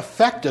let it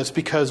affect us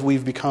because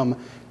we've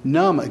become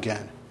numb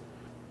again.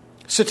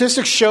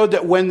 Statistics showed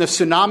that when the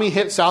tsunami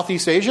hit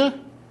Southeast Asia,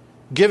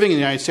 giving in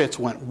the United States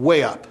went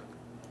way up.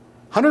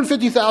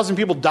 150,000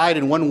 people died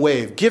in one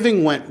wave.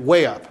 Giving went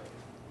way up.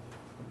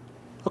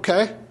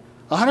 Okay,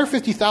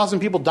 150,000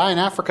 people die in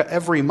Africa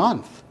every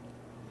month.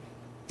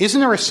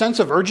 Isn't there a sense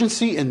of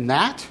urgency in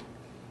that?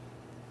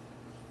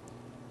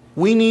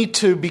 We need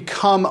to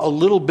become a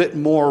little bit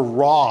more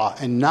raw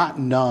and not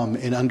numb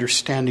in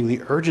understanding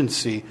the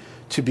urgency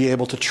to be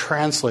able to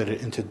translate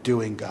it into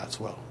doing God's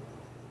will.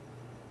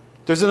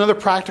 There's another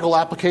practical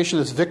application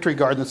of this victory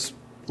garden that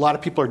a lot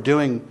of people are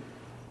doing.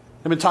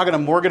 I've been talking to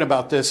Morgan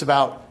about this,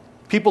 about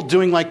people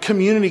doing like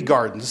community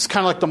gardens. It's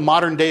kind of like the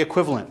modern day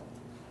equivalent.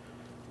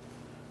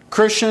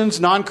 Christians,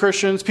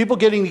 non-Christians, people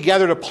getting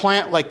together to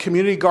plant like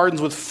community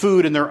gardens with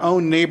food in their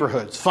own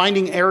neighborhoods,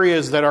 finding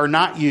areas that are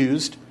not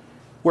used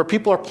where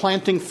people are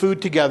planting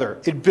food together.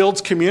 It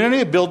builds community,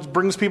 it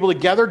brings people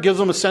together, gives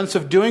them a sense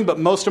of doing, but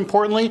most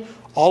importantly,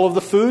 all of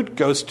the food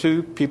goes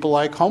to people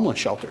like homeless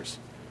shelters.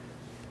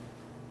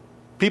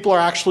 People are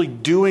actually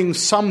doing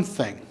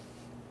something.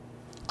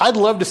 I'd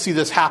love to see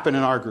this happen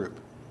in our group.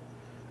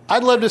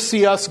 I'd love to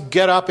see us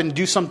get up and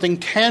do something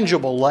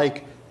tangible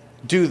like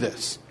do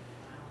this.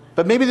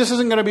 But maybe this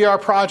isn't going to be our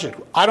project.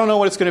 I don't know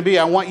what it's going to be.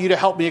 I want you to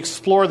help me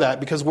explore that,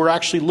 because we're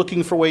actually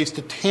looking for ways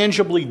to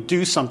tangibly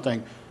do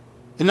something.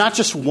 And not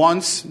just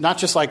once, not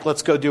just like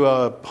let's go do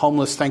a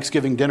homeless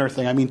Thanksgiving dinner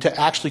thing. I mean to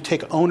actually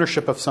take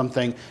ownership of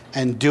something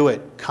and do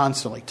it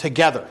constantly,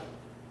 together.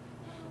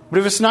 But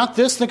if it's not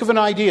this, think of an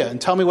idea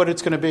and tell me what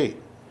it's going to be.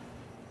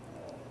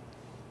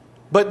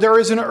 But there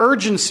is an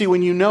urgency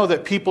when you know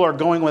that people are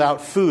going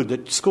without food,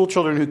 that school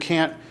children who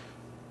can't,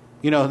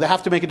 they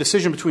have to make a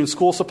decision between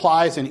school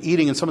supplies and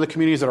eating in some of the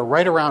communities that are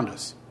right around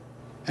us.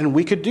 And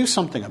we could do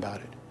something about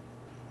it.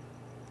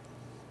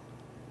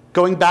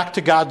 Going back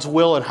to God's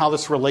will and how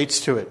this relates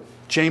to it,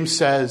 James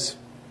says,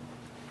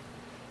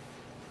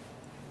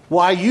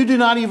 "Why, you do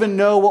not even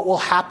know what will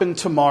happen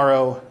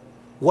tomorrow.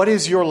 What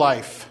is your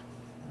life?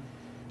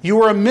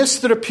 You are a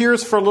mist that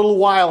appears for a little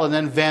while and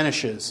then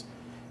vanishes.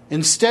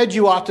 Instead,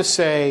 you ought to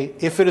say,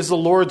 if it is the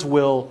Lord's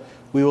will,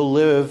 we will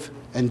live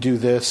and do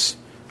this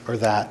or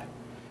that."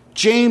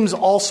 James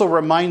also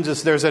reminds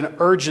us there's an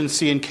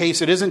urgency in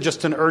case it isn't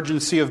just an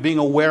urgency of being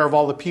aware of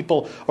all the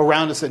people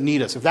around us that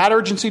need us. If that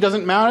urgency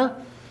doesn't matter,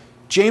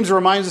 James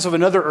reminds us of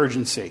another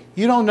urgency.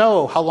 You don't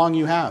know how long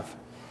you have.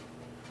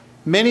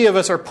 Many of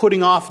us are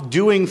putting off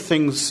doing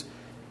things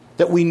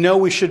that we know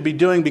we should be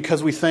doing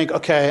because we think,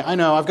 okay, I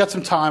know, I've got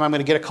some time, I'm going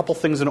to get a couple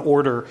things in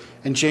order.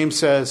 And James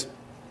says,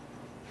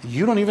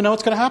 you don't even know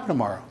what's going to happen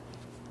tomorrow.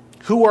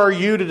 Who are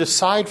you to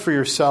decide for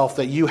yourself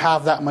that you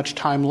have that much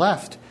time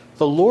left?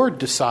 The Lord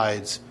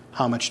decides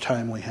how much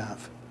time we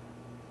have.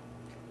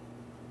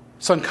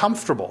 It's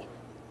uncomfortable.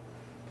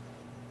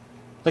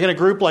 Like in a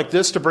group like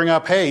this to bring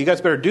up, hey, you guys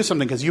better do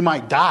something because you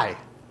might die.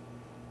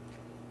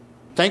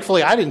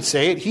 Thankfully, I didn't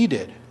say it, he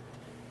did.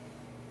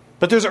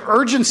 But there's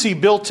urgency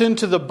built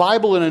into the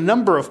Bible in a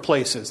number of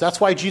places. That's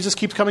why Jesus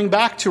keeps coming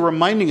back to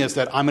reminding us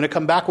that I'm going to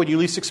come back when you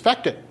least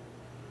expect it.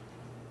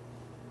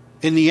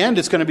 In the end,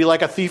 it's going to be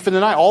like a thief in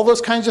the night. All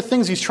those kinds of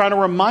things he's trying to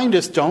remind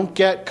us, don't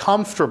get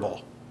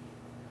comfortable.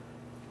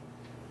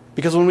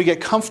 Because when we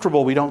get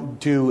comfortable, we don't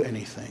do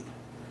anything.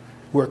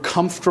 We're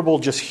comfortable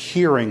just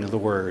hearing the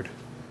word.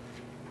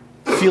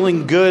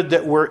 Feeling good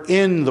that we're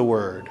in the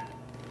word.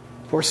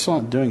 But we're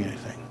still not doing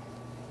anything.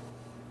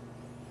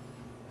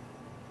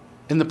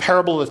 In the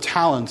parable of the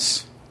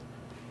talents,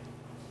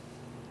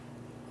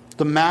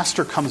 the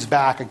master comes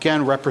back,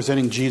 again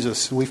representing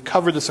Jesus. We've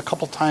covered this a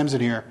couple times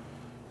in here.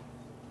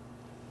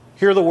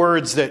 Here are the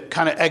words that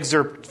kind of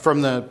excerpt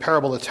from the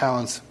parable of the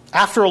talents.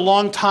 After a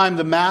long time,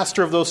 the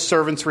master of those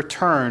servants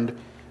returned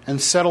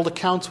and settled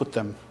accounts with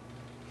them.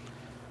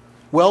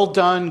 Well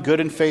done, good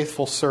and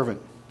faithful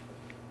servant.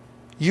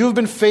 You have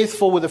been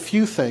faithful with a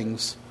few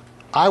things.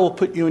 I will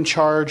put you in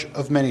charge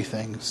of many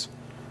things.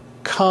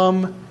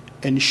 Come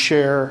and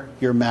share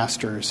your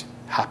master's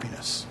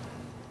happiness.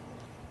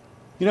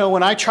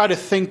 When I try to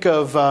think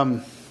of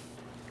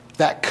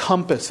that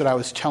compass that I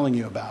was telling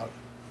you about,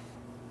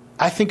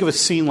 I think of a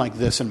scene like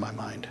this in my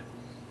mind.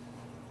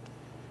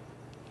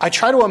 I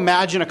try to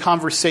imagine a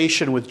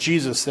conversation with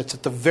Jesus that's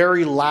at the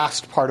very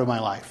last part of my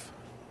life.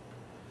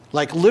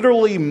 Like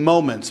literally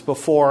moments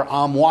before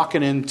I'm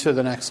walking into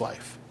the next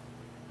life.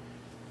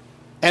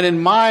 And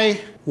in my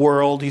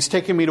world, he's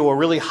taking me to a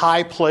really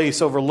high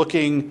place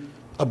overlooking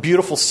a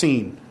beautiful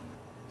scene.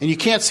 And you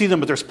can't see them,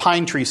 but there's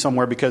pine trees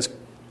somewhere because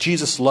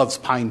Jesus loves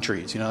pine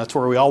trees. That's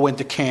where we all went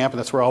to camp, and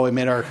that's where all we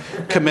made our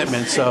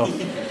commitments. So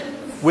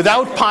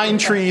without pine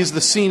trees,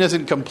 the scene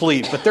isn't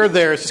complete. But they're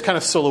there. It's just kind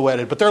of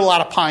silhouetted. But there are a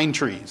lot of pine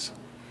trees.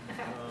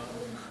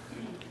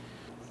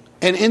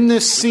 And in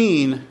this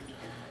scene,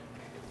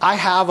 I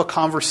have a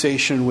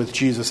conversation with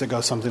Jesus that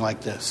goes something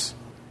like this.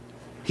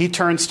 He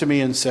turns to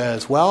me and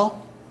says,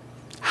 well,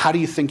 how do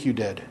you think you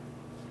did?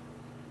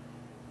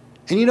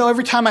 And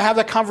every time I have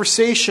that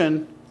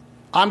conversation,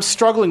 I'm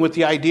struggling with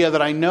the idea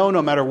that I know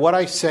no matter what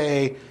I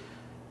say,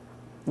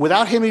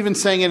 without him even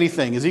saying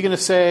anything, is he going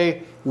to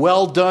say,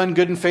 well done,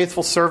 good and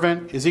faithful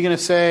servant? Is he going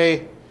to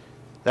say,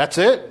 that's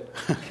it?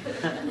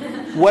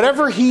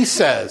 Whatever he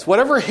says,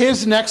 whatever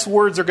his next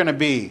words are going to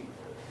be,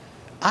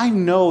 I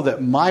know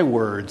that my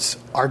words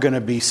are going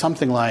to be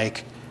something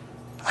like,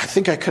 I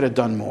think I could have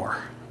done more.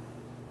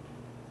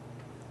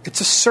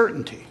 It's a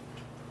certainty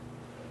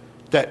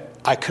that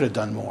I could have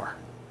done more.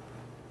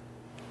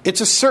 It's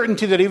a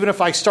certainty that even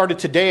if I started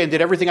today and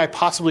did everything I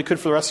possibly could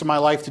for the rest of my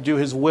life to do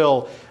his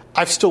will,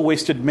 I've still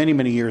wasted many,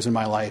 many years in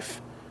my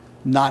life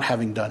not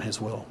having done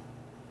his will.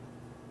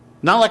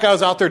 Not like I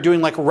was out there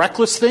doing like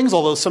reckless things,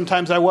 although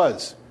sometimes I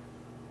was.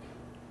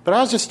 But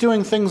I was just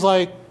doing things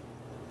like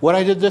what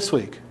I did this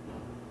week.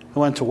 I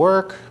went to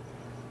work,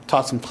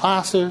 taught some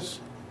classes,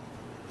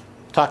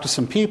 talked to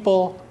some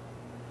people,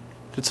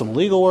 did some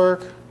legal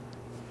work,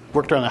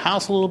 worked around the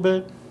house a little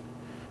bit,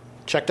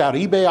 checked out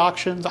eBay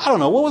auctions. I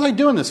don't know, what was I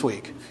doing this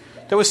week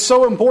that was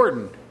so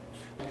important?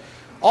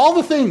 All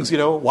the things,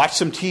 watch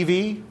some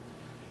TV.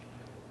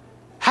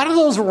 How do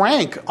those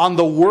rank on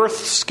the worth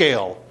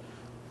scale,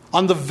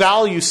 on the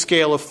value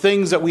scale of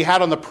things that we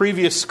had on the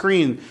previous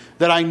screen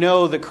that I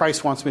know that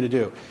Christ wants me to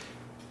do?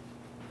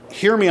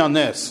 Hear me on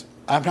this.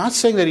 I'm not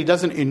saying that he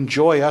doesn't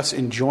enjoy us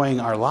enjoying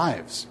our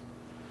lives.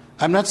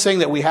 I'm not saying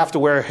that we have to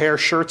wear hair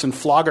shirts and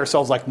flog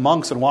ourselves like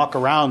monks and walk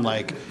around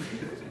like...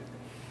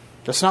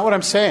 That's not what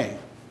I'm saying.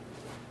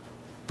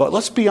 But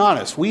let's be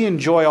honest, we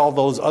enjoy all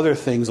those other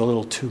things a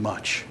little too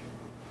much.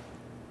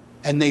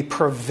 And they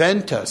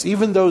prevent us,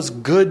 even those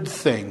good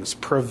things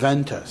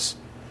prevent us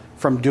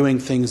from doing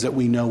things that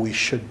we know we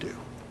should do.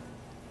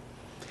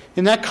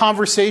 In that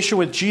conversation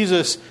with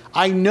Jesus,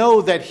 I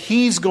know that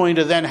he's going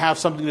to then have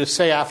something to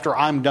say after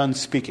I'm done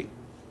speaking.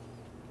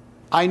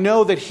 I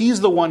know that he's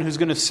the one who's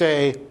going to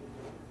say,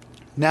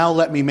 now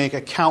let me make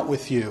account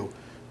with you,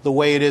 the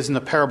way it is in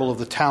the parable of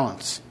the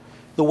talents.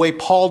 The way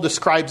Paul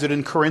describes it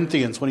in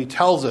Corinthians when he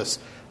tells us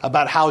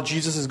about how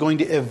Jesus is going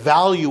to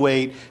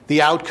evaluate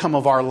the outcome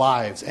of our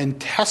lives and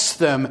test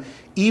them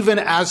even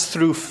as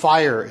through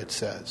fire, it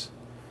says,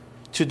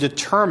 to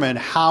determine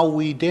how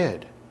we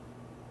did.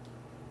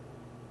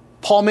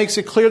 Paul makes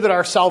it clear that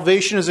our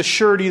salvation is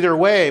assured either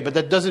way, but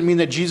that doesn't mean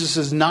that Jesus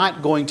is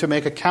not going to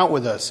make account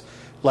with us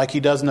like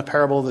he does in the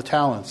parable of the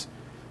talents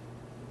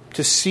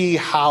to see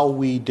how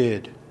we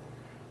did.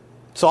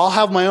 So I'll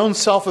have my own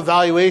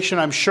self-evaluation,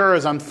 I'm sure,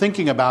 as I'm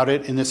thinking about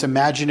it in this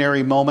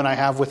imaginary moment I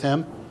have with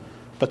him.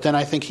 But then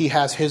I think he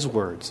has his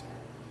words.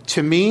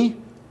 To me,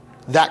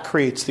 that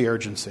creates the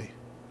urgency.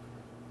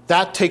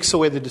 That takes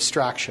away the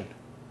distraction.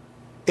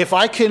 If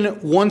I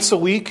can once a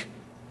week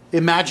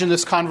imagine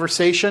this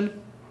conversation,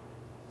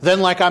 then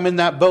like I'm in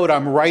that boat,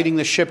 I'm riding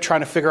the ship trying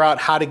to figure out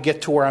how to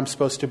get to where I'm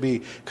supposed to be.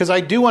 Because I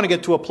do want to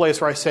get to a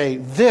place where I say,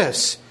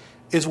 this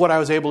is what I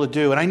was able to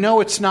do. And I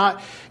know it's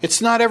not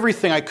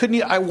everything.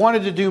 I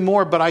wanted to do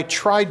more, but I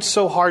tried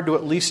so hard to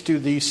at least do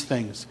these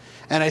things.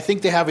 And I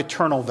think they have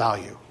eternal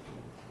value.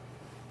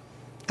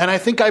 And I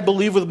think I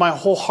believe with my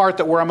whole heart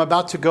that where I'm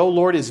about to go,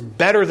 Lord, is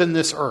better than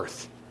this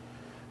earth.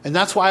 And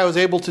that's why I was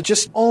able to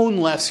just own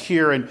less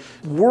here and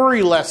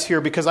worry less here,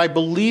 because I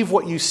believe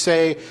what you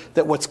say,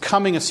 that what's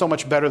coming is so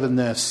much better than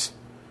this.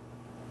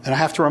 And I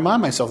have to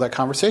remind myself that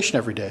conversation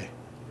every day.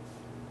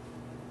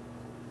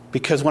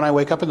 Because when I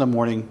wake up in the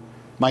morning,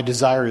 my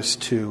desire is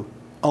to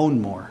own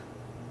more,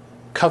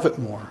 covet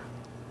more,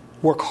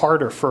 work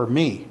harder for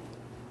me,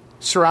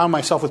 surround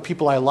myself with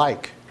people I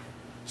like,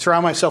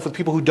 surround myself with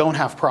people who don't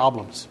have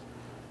problems,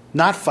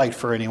 not fight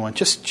for anyone,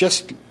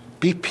 just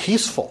be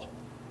peaceful.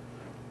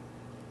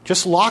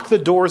 Just lock the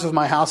doors of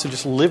my house and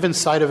just live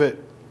inside of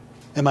it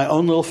in my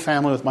own little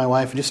family with my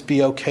wife and just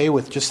be okay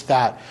with just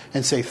that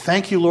and say,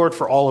 thank you, Lord,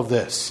 for all of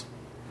this.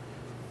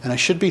 And I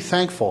should be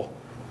thankful,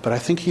 but I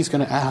think he's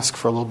going to ask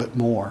for a little bit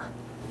more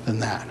than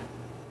that.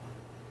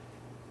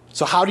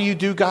 So how do you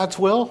do God's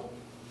will?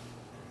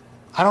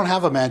 I don't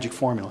have a magic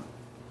formula.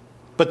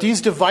 But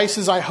these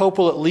devices, I hope,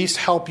 will at least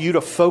help you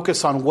to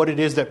focus on what it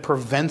is that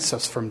prevents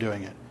us from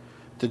doing it.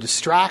 The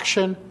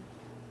distraction,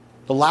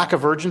 the lack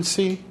of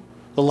urgency,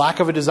 the lack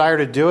of a desire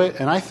to do it,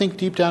 and I think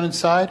deep down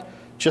inside,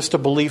 just a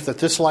belief that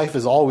this life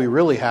is all we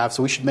really have,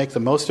 so we should make the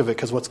most of it,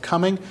 because what's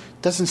coming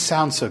doesn't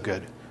sound so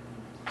good.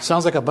 It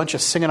sounds like a bunch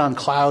of singing on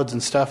clouds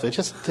and stuff.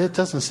 It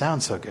doesn't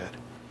sound so good.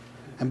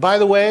 And by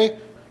the way,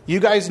 you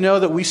guys know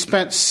that we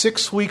spent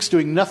 6 weeks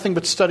doing nothing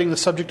but studying the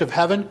subject of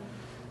heaven.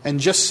 And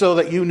just so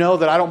that you know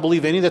that I don't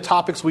believe any of the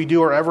topics we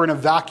do are ever in a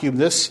vacuum,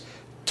 this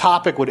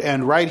topic would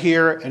end right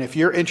here. And if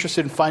you're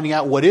interested in finding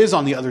out what is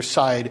on the other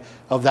side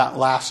of that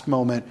last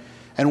moment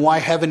and why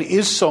heaven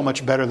is so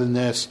much better than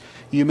this,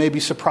 you may be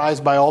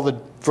surprised by all the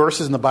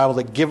verses in the Bible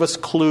that give us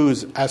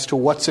clues as to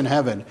what's in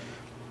heaven.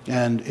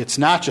 And it's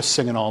not just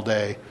singing all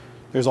day.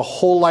 There's a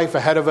whole life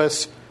ahead of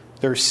us.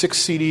 There's 6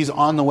 CDs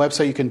on the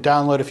website you can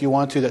download if you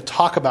want to that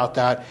talk about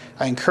that.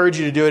 I encourage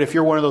you to do it if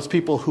you're one of those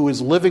people who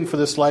is living for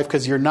this life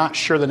because you're not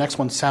sure the next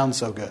one sounds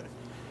so good.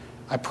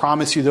 I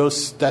promise you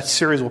that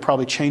series will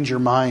probably change your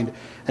mind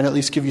and at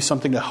least give you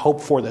something to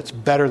hope for that's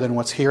better than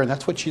what's here. And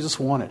that's what Jesus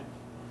wanted,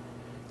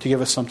 to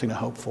give us something to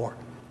hope for.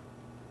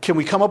 Can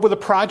we come up with a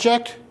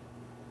project?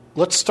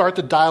 Let's start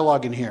the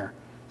dialogue in here.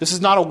 This is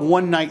not a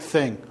one-night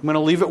thing. I'm going to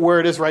leave it where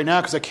it is right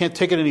now because I can't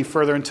take it any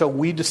further until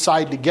we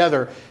decide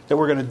together that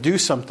we're going to do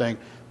something.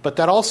 But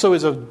that also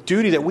is a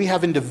duty that we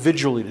have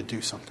individually to do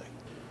something.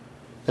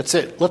 That's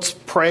it. Let's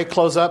pray,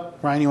 close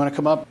up. Ryan, you want to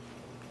come up?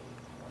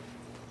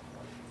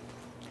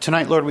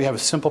 Tonight, Lord, we have a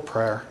simple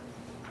prayer.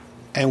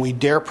 And we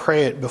dare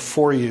pray it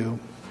before you,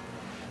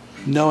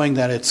 knowing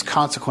that its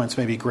consequence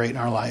may be great in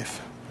our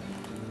life.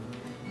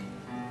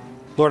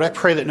 Lord, I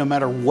pray that no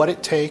matter what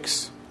it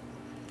takes,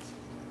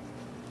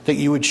 that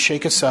you would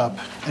shake us up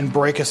and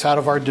break us out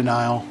of our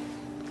denial,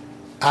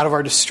 out of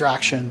our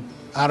distraction,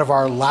 out of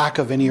our lack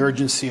of any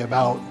urgency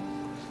about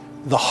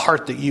the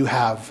heart that you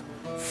have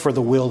for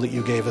the will that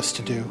you gave us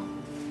to do.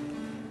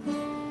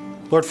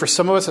 Lord, for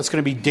some of us, it's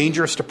going to be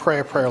dangerous to pray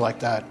a prayer like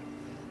that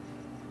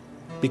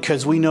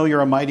because we know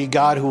you're a mighty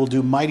God who will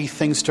do mighty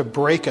things to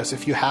break us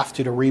if you have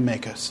to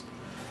remake us.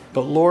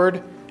 But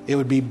Lord, it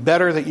would be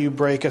better that you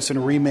break us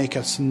and remake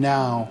us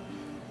now,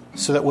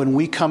 so that when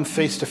we come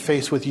face to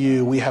face with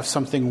you, we have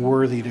something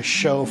worthy to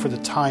show for the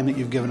time that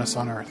you've given us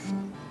on earth.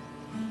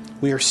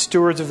 We are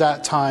stewards of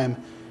that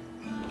time.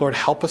 Lord,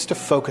 help us to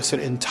focus it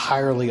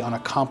entirely on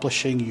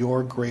accomplishing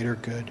your greater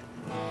good.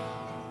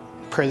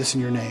 Pray this in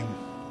your name.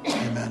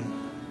 Amen.